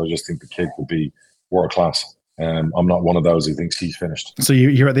League, because I just think the kid could be world class. I'm not one of those who thinks he's finished. So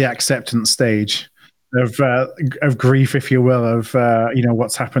you're at the acceptance stage of grief, if you will, of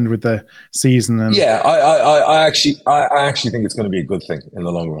what's happened with the season. And yeah, I actually think it's going to be a good thing in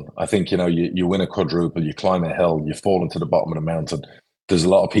the long run. I think you win a quadruple, you climb a hill, you fall into the bottom of the mountain. There's a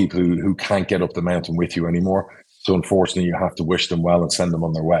lot of people who can't get up the mountain with you anymore. So unfortunately, you have to wish them well and send them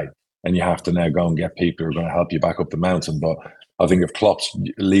on their way. And you have to now go and get people who are going to help you back up the mountain. But I think if Klopp's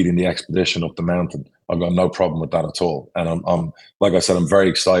leading the expedition up the mountain, I've got no problem with that at all. And I'm like I said, I'm very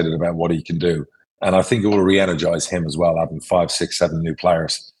excited about what he can do. And I think it will re-energize him as well, having 5, 6, 7 new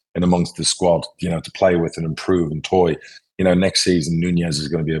players in amongst the squad, to play with and improve and toy. Next season, Nunez is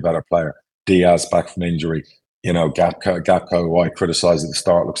going to be a better player. Diaz back from injury. Gakpo, who I criticised at the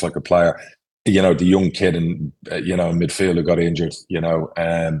start, looks like a player. The young kid in midfield who got injured.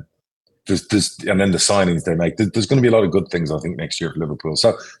 And then the signings they make. There's going to be a lot of good things, I think, next year for Liverpool.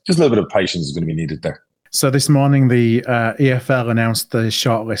 So just a little bit of patience is going to be needed there. So this morning, the EFL announced the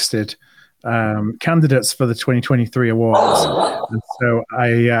shortlisted candidates for the 2023 awards. And so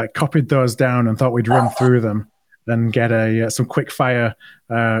I copied those down and thought we'd run through them and get some quick fire,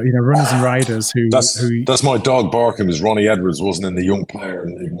 runners and riders who. That's my dog barking because Ronnie Edwards wasn't in the young player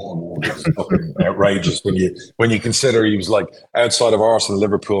in League One. It was fucking outrageous when you consider he was like outside of Arsenal,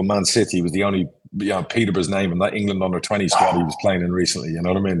 Liverpool, Man City. He was the only Peterborough's name in that England under-20 squad he was playing in recently. You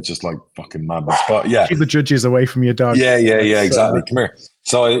know what I mean? It's just like fucking madness. But yeah, keep the judges away from your dog. Yeah, exactly. Come here.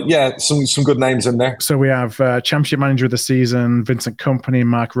 So some good names in there. So we have Championship Manager of the Season, Vincent Kompany,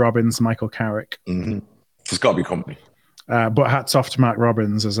 Mark Robbins, Michael Carrick. Mm-hmm. It's got to be Kompany. But hats off to Mark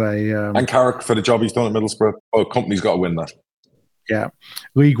Robbins as and Carrick for the job he's done at Middlesbrough. Oh, Kompany's got to win that. Yeah.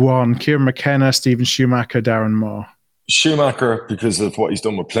 League One, Kieran McKenna, Stephen Schumacher, Darren Moore. Schumacher because of what he's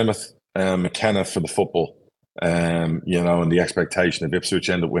done with Plymouth. McKenna for the football. And the expectation if Ipswich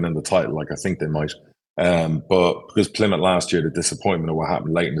end up winning the title, like I think they might. But because Plymouth last year, the disappointment of what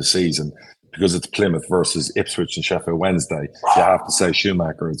happened late in the season, because it's Plymouth versus Ipswich and Sheffield Wednesday, you have to say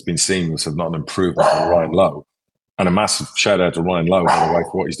Schumacher has been seamless, if not an improvement on Ryan Lowe. And a massive shout out to Ryan Lowe, by the way,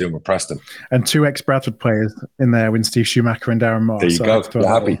 for what he's doing with Preston. And 2 ex-Bradford players in there with Steve Schumacher and Darren Moore. There you go. You're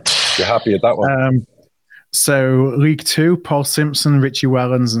happy. You're happy at that one. So League Two, Paul Simpson, Richie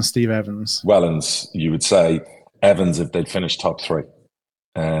Wellens and Steve Evans. Wellens, you would say. Evans if they'd finished top 3.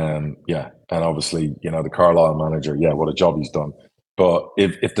 And obviously, the Carlisle manager, what a job he's done. But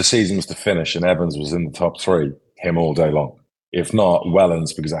if the season was to finish and Evans was in the top 3, him all day long. If not,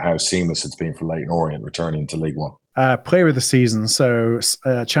 Wellens, because of how seamless it's been for Leyton Orient returning to League One. Player of the season. So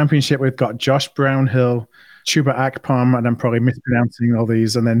Championship, we've got Josh Brownhill, Chuba Akpom, and I'm probably mispronouncing all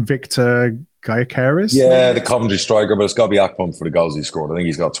these, and then Victor Gyökeres. Yeah, the Coventry striker, but it's got to be Akpom for the goals he scored. I think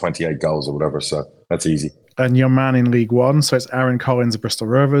he's got 28 goals or whatever, so that's easy. And your man in League One, so it's Aaron Collins of Bristol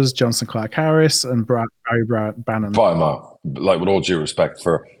Rovers, Johnson Clark Harris, and Barry Bannon. By a mile. Like, with all due respect,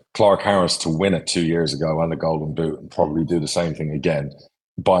 for Clark Harris to win it 2 years ago and the Golden Boot and probably do the same thing again,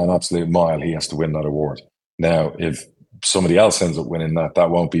 by an absolute mile, he has to win that award. Now, if somebody else ends up winning that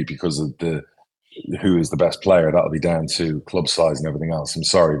won't be because of who is the best player. That'll be down to club size and everything else. I'm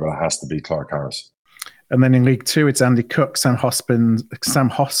sorry, but it has to be Clark Harris. And then in League Two, it's Andy Cook, Sam Hoskins, and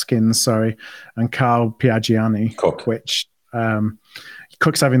Carl Piagiani. Cook. Which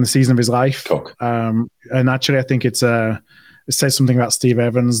Cook's having the season of his life. Cook. And actually, I think it says something about Steve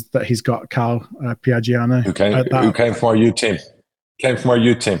Evans that he's got Carl Piagiani. Who came from our youth team. Came from our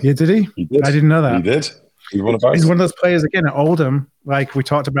youth team. Yeah, did he? He did. I didn't know that. He did. He's one of those players, again, at Oldham, like we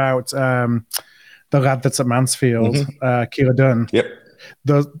talked about the lad that's at Mansfield, Keeler Dunn. Yep.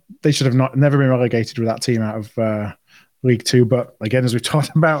 They should have never been relegated with that team out of League Two. But again, as we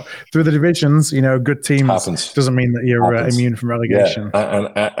talked about through the divisions, good teams doesn't mean that you're immune from relegation.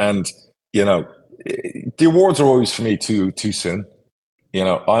 Yeah. And the awards are always for me too soon.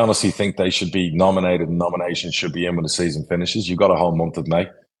 I honestly think they should be nominated, and nominations should be in when the season finishes. You've got a whole month of May.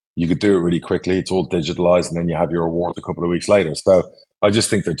 You could do it really quickly. It's all digitalized, and then you have your awards a couple of weeks later. So I just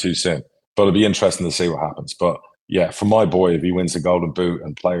think they're too soon. But it'll be interesting to see what happens. But yeah, for my boy, if he wins the Golden Boot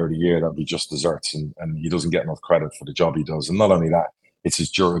and Player of the Year, that'd be just desserts. And he doesn't get enough credit for the job he does. And not only that, it's his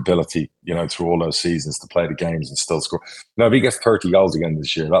durability, through all those seasons to play the games and still score. Now, if he gets 30 goals again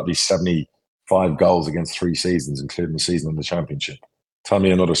this year, that'd be 75 goals against 3 seasons, including the season in the Championship. Tell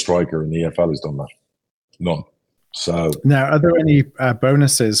me another striker in the EFL who's done that. None. So now, are there any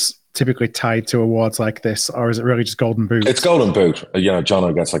bonuses typically tied to awards like this, or is it really just Golden Boot? It's Golden Boot.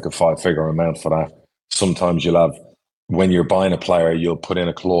 Jono gets like a 5-figure amount for that. Sometimes you'll have, when you're buying a player, you'll put in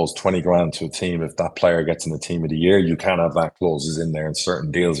a clause, 20 grand to a team. If that player gets in the team of the year, you can have that clauses in there in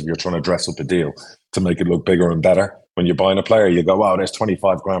certain deals if you're trying to dress up a deal to make it look bigger and better. When you're buying a player, you go, wow, there's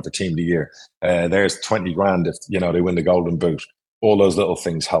 25 grand for team of the year. There's 20 grand if, they win the Golden Boot. All those little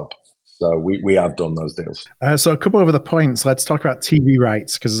things help. So we have done those deals. So a couple of other points. Let's talk about TV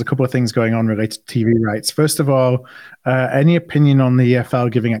rights, because there's a couple of things going on related to TV rights. First of all, any opinion on the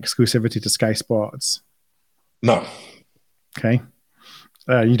EFL giving exclusivity to Sky Sports? No. Okay.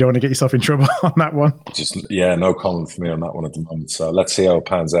 You don't want to get yourself in trouble on that one? No comment for me on that one at the moment. So let's see how it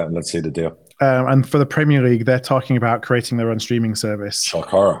pans out and let's see the deal. And for the Premier League, they're talking about creating their own streaming service. Shock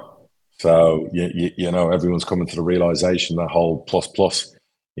horror. So, everyone's coming to the realization that whole plus,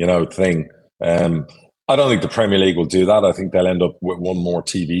 thing. I don't think the Premier League will do that. I think they'll end up with one more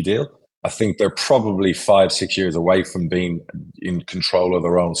TV deal. I think they're probably 5-6 years away from being in control of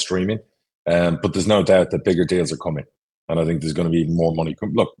their own streaming. But there's no doubt that bigger deals are coming. And I think there's going to be more money.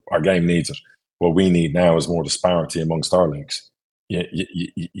 Look, our game needs it. What we need now is more disparity amongst our leagues.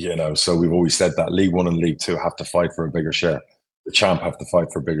 So we've always said that League One and League Two have to fight for a bigger share. The champ have to fight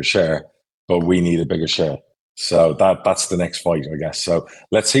for a bigger share, but we need a bigger share. So that's the next fight, I guess. So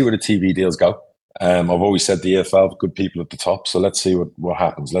let's see where the TV deals go. I've always said the EFL, good people at the top. So let's see what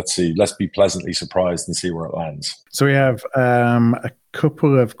happens. Let's be pleasantly surprised and see where it lands. So we have a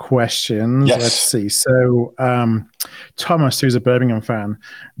couple of questions. Yes. Let's see. So Thomas, who's a Birmingham fan,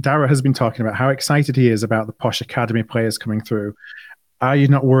 Dara has been talking about how excited he is about the Posh Academy players coming through. Are you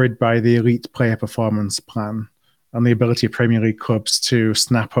not worried by the elite player performance plan and the ability of Premier League clubs to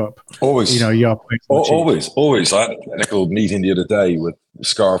snap up? Always. Your players? Always. I had a technical meeting the other day with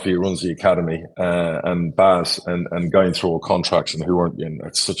Scarfy, who runs the academy, and Baz, and going through all contracts and who aren't.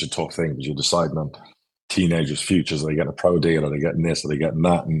 It's such a tough thing because you're deciding on teenagers' futures. Are they getting a pro deal? Are they getting this? Are they getting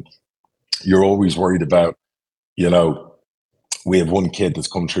that? And you're always worried about, we have one kid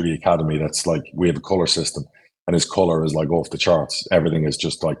that's come through the academy that's like, we have a color system, and his color is like off the charts. Everything is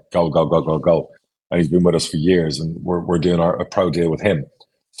just like go, go, go, go, go. And he's been with us for years, and we're doing a pro deal with him.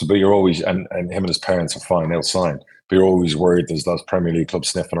 So, but you're always, and him and his parents are fine, they'll sign. But you're always worried there's those Premier League clubs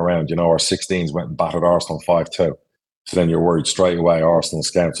sniffing around. Our 16s went and battered Arsenal 5-2. So then you're worried straight away Arsenal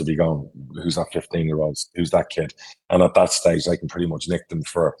scouts will be going, who's that 15-year-old? Who's that kid? And at that stage, they can pretty much nick them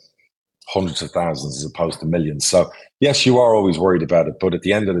for hundreds of thousands as opposed to millions. So yes, you are always worried about it. But at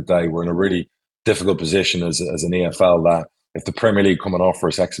the end of the day, we're in a really difficult position as an EFL that if the Premier League come and offer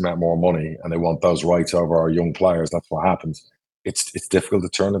us X amount more money and they want those rights over our young players, that's what happens. It's difficult to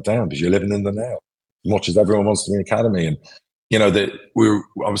turn it down because you're living in the now. As much as everyone wants to be an academy, and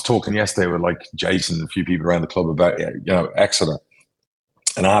I was talking yesterday with like Jason and a few people around the club about Exeter,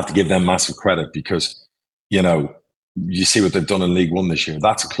 and I have to give them massive credit because you see what they've done in League One this year.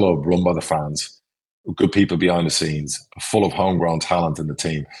 That's a club run by the fans, good people behind the scenes, full of homegrown talent in the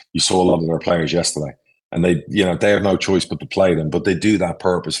team. You saw a lot of their players yesterday. And they have no choice but to play them, but they do that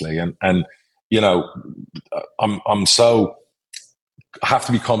purposely. And I'm so have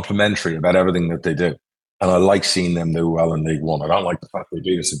to be complimentary about everything that they do. And I like seeing them do well in League One. I don't like the fact they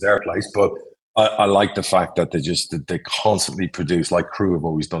beat us at their place, but I like the fact that they constantly produce, like Crew have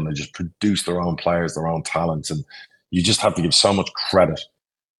always done. They just produce their own players, their own talents. And You just have to give so much credit,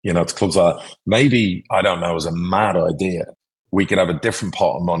 to clubs like that. Maybe, I don't know, as a mad idea, we could have a different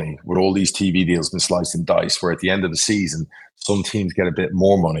pot of money with all these TV deals been sliced and diced, where at the end of the season, some teams get a bit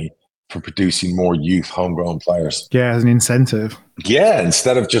more money for producing more youth homegrown players. Yeah, as an incentive. Yeah,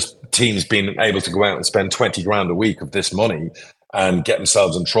 instead of just teams being able to go out and spend 20 grand a week of this money and get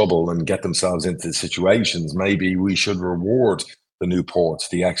themselves in trouble and get themselves into situations, maybe we should reward the Newports,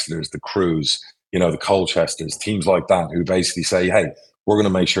 the Exeters, the Crews, the Colchesters, teams like that, who basically say, hey, we're going to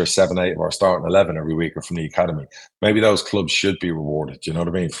make sure 7, 8 of our starting 11 every week are from the academy. Maybe those clubs should be rewarded, you know what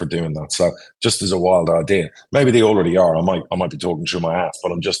I mean, for doing that. So just as a wild idea, maybe they already are. I might be talking through my ass,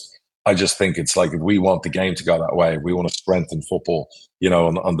 but I just think it's like, if we want the game to go that way, if we want to strengthen football,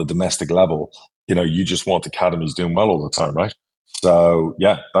 on the domestic level, you just want academies doing well all the time, right? So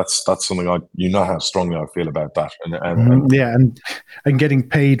yeah, that's something how strongly I feel about that. And getting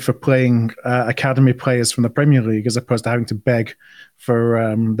paid for playing academy players from the Premier League, as opposed to having to beg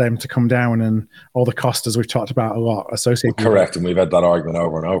for them to come down, and all the costs, as we've talked about a lot, associated. Correct, and we've had that argument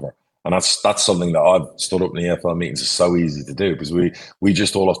over and over. And that's something that I've stood up in the EFL meetings is so easy to do, because we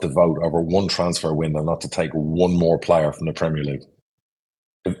just all have to vote over one transfer window not to take one more player from the Premier League.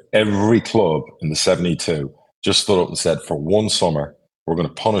 If every club in the 72 just stood up and said, for one summer, we're going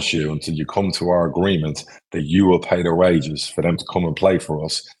to punish you until you come to our agreement that you will pay their wages for them to come and play for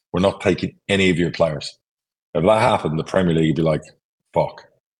us. We're not taking any of your players. If that happened, the Premier League would be like, fuck.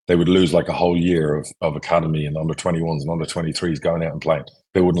 They would lose like a whole year of academy and under 21s and under 23s going out and playing.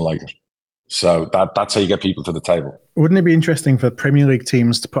 They wouldn't like it. So that's how you get people to the table. Wouldn't it be interesting for Premier League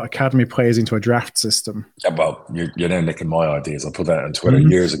teams to put academy players into a draft system? Yeah, well, you're now nicking my ideas. I put that on Twitter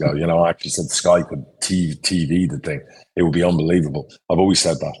years ago. I actually said Sky could TV the thing. It would be unbelievable. I've always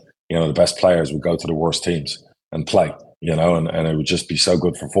said that. The best players would go to the worst teams and play, and it would just be so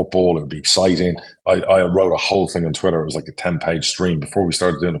good for football. It would be exciting. I wrote a whole thing on Twitter. It was like a 10-page stream before we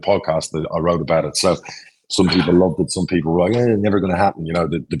started doing the podcast that I wrote about it. So some people loved it. Some people were like, it's never going to happen.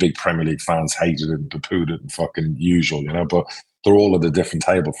 The big Premier League fans hated it and poo-pooed it and fucking usual, but they're all at a different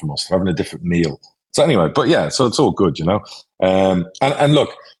table from us. They're having a different meal. So anyway, but yeah, so it's all good, And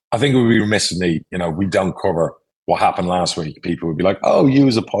look, I think it would be remiss of me, we don't cover what happened last week. People would be like, oh, you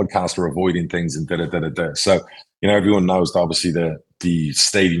as a podcaster avoiding things and da-da-da-da-da. So, everyone knows that obviously the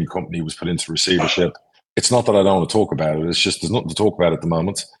stadium company was put into receivership. It's not that I don't want to talk about it. It's just there's nothing to talk about at the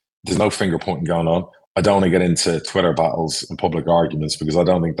moment. There's no finger pointing going on. I don't want to get into Twitter battles and public arguments, because I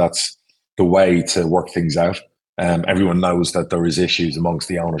don't think that's the way to work things out. Everyone knows that there is issues amongst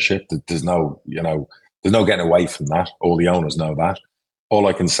the ownership. That there's no getting away from that. All the owners know that. All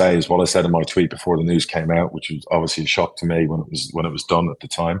I can say is what I said in my tweet before the news came out, which was obviously a shock to me when it was done at the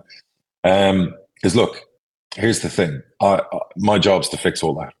time. Is look, here's the thing. My job's to fix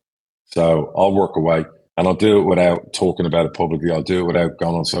all that. So I'll work away. And I'll do it without talking about it publicly. I'll do it without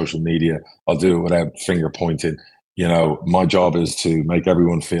going on social media. I'll do it without finger pointing. My job is to make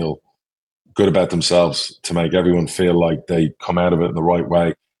everyone feel good about themselves, to make everyone feel like they come out of it in the right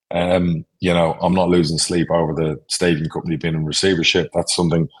way. I'm not losing sleep over the stadium company being in receivership. That's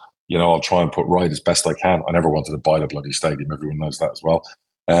something, I'll try and put right as best I can. I never wanted to buy the bloody stadium. Everyone knows that as well.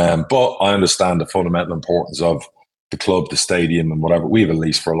 But I understand the fundamental importance of the club, the stadium, and whatever. We have a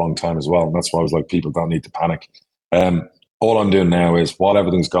lease for a long time as well. And that's why I was like, people don't need to panic. All I'm doing now is, while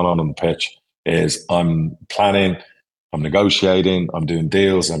everything's gone on the pitch, is I'm planning, I'm negotiating, I'm doing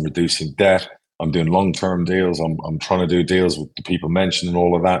deals, I'm reducing debt, I'm doing long-term deals, I'm trying to do deals with the people mentioned and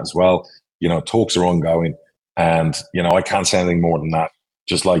all of that as well. Talks are ongoing. And, I can't say anything more than that.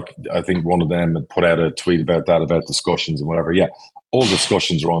 Just like I think one of them had put out a tweet about that, about discussions and whatever. Yeah, all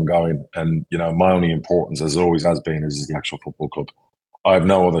discussions are ongoing. And, my only importance, as it always has been, is the actual football club. I have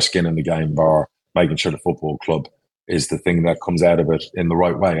no other skin in the game bar making sure the football club is the thing that comes out of it in the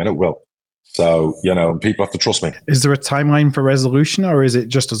right way. And it will. So, people have to trust me. Is there a timeline for resolution, or is it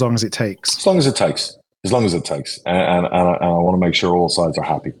just as long as it takes? As long as it takes. As long as it takes. And I want to make sure all sides are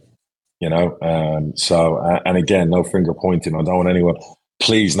happy. And again, no finger pointing. I don't want anyone...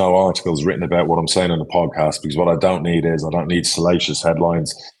 Please, no articles written about what I'm saying on the podcast, because what I don't need salacious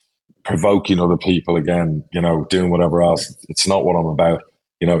headlines, provoking other people again, doing whatever else. It's not what I'm about.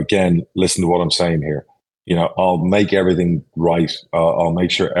 Again, listen to what I'm saying here. I'll make everything right. I'll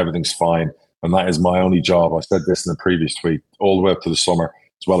make sure everything's fine. And that is my only job. I said this in the previous tweet, all the way up to the summer,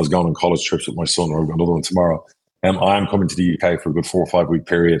 as well as going on college trips with my son, or I've got another one tomorrow. I'm coming to the UK for a good 4 or 5 week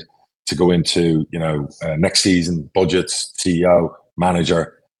period to go into, next season, budgets, CEO,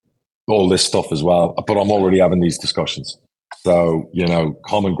 manager, all this stuff as well. But I'm already having these discussions. So,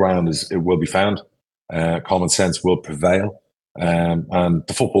 common ground it will be found. Common sense will prevail. And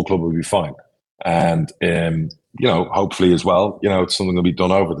the football club will be fine. And hopefully as well, it's something that'll be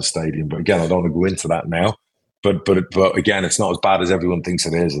done over the stadium. But again, I don't want to go into that now. But again, it's not as bad as everyone thinks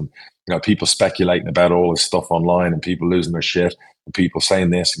it is. And, people speculating about all this stuff online and people losing their shit and people saying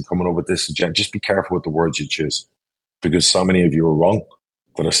this and coming up with this. Just be careful with the words you choose, because so many of you are wrong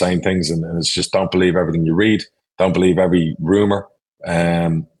that are saying things. And it's just, don't believe everything you read. Don't believe every rumor.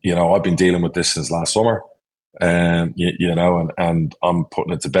 I've been dealing with this since last summer. And I'm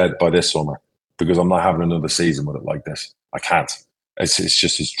putting it to bed by this summer, because I'm not having another season with it like this. I can't.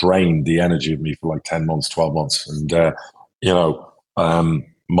 It's drained the energy of me for like 10 months, 12 months. And,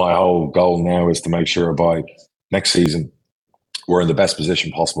 my whole goal now is to make sure by next season we're in the best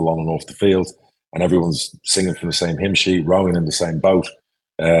position possible on and off the field, and everyone's singing from the same hymn sheet, rowing in the same boat,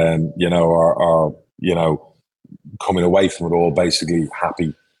 and, are coming away from it all basically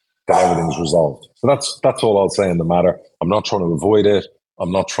happy that everything's resolved. So that's all I'll say in the matter. I'm not trying to avoid it.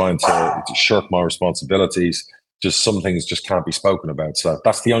 I'm not trying to shirk my responsibilities. Just some things just can't be spoken about. So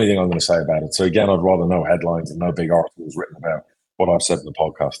that's the only thing I'm going to say about it. So again, I'd rather no headlines and no big articles written about what I've said in the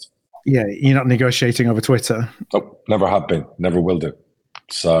podcast. Yeah, you're not negotiating over Twitter? Nope, never have been, never will do.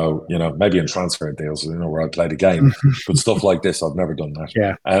 So, maybe in transfer deals, where I play the game, but stuff like this, I've never done that.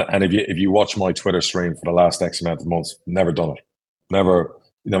 Yeah. And if you watch my Twitter stream for the last X amount of months, never done it. Never,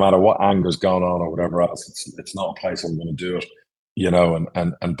 no matter what anger's going on or whatever else, it's not a place I'm going to do it.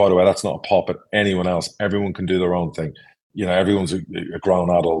 And by the way, that's not a pop at anyone else. Everyone can do their own thing. Everyone's a grown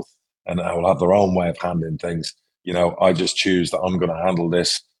adult and will have their own way of handling things. I just choose that I'm going to handle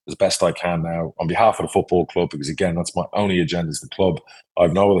this as best I can now on behalf of the football club, because again, that's my only agenda is the club.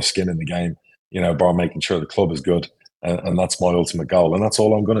 I've no other skin in the game, bar making sure the club is good. And that's my ultimate goal. And that's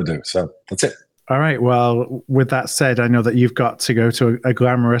all I'm going to do. So that's it. All right. Well, with that said, I know that you've got to go to a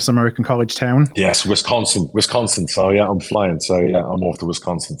glamorous American college town. Yes, Wisconsin. So yeah, I'm flying. So yeah, I'm off to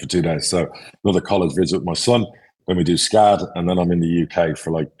Wisconsin for 2 days. So another college visit with my son. Then we do SCAD, and then I'm in the UK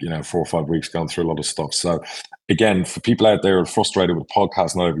for 4 or 5 weeks, going through a lot of stuff. So again, for people out there who are frustrated with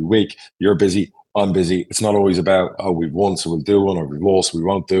podcasts not every week, you're busy, I'm busy. It's not always about, we've won, so we'll do one, or we've lost, we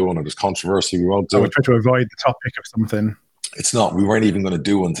won't do one, or there's controversy, we won't do it. We try to avoid the topic of something. It's not. We weren't even going to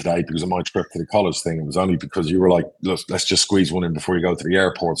do one today because of my trip to the college thing. It was only because you were like, let's just squeeze one in before you go to the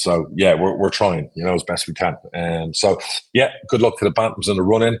airport. So yeah, we're trying, as best we can. And so yeah, good luck to the Bantams in the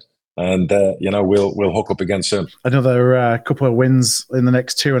run-in. And we'll hook up again soon. Another couple of wins in the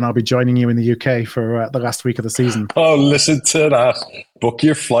next 2, and I'll be joining you in the UK for the last week of the season. Oh, listen to that! Book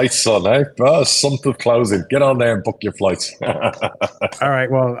your flights, son. Eh? Oh, something closing. Get on there and book your flights. All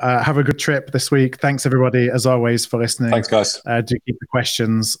right. Well, have a good trip this week. Thanks everybody, as always, for listening. Thanks, guys. Do keep the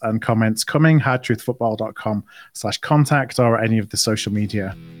questions and comments coming. hardtruthfootball.com/contact or any of the social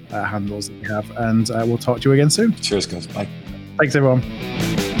media handles that we have, and we'll talk to you again soon. Cheers, guys. Bye. Thanks, everyone.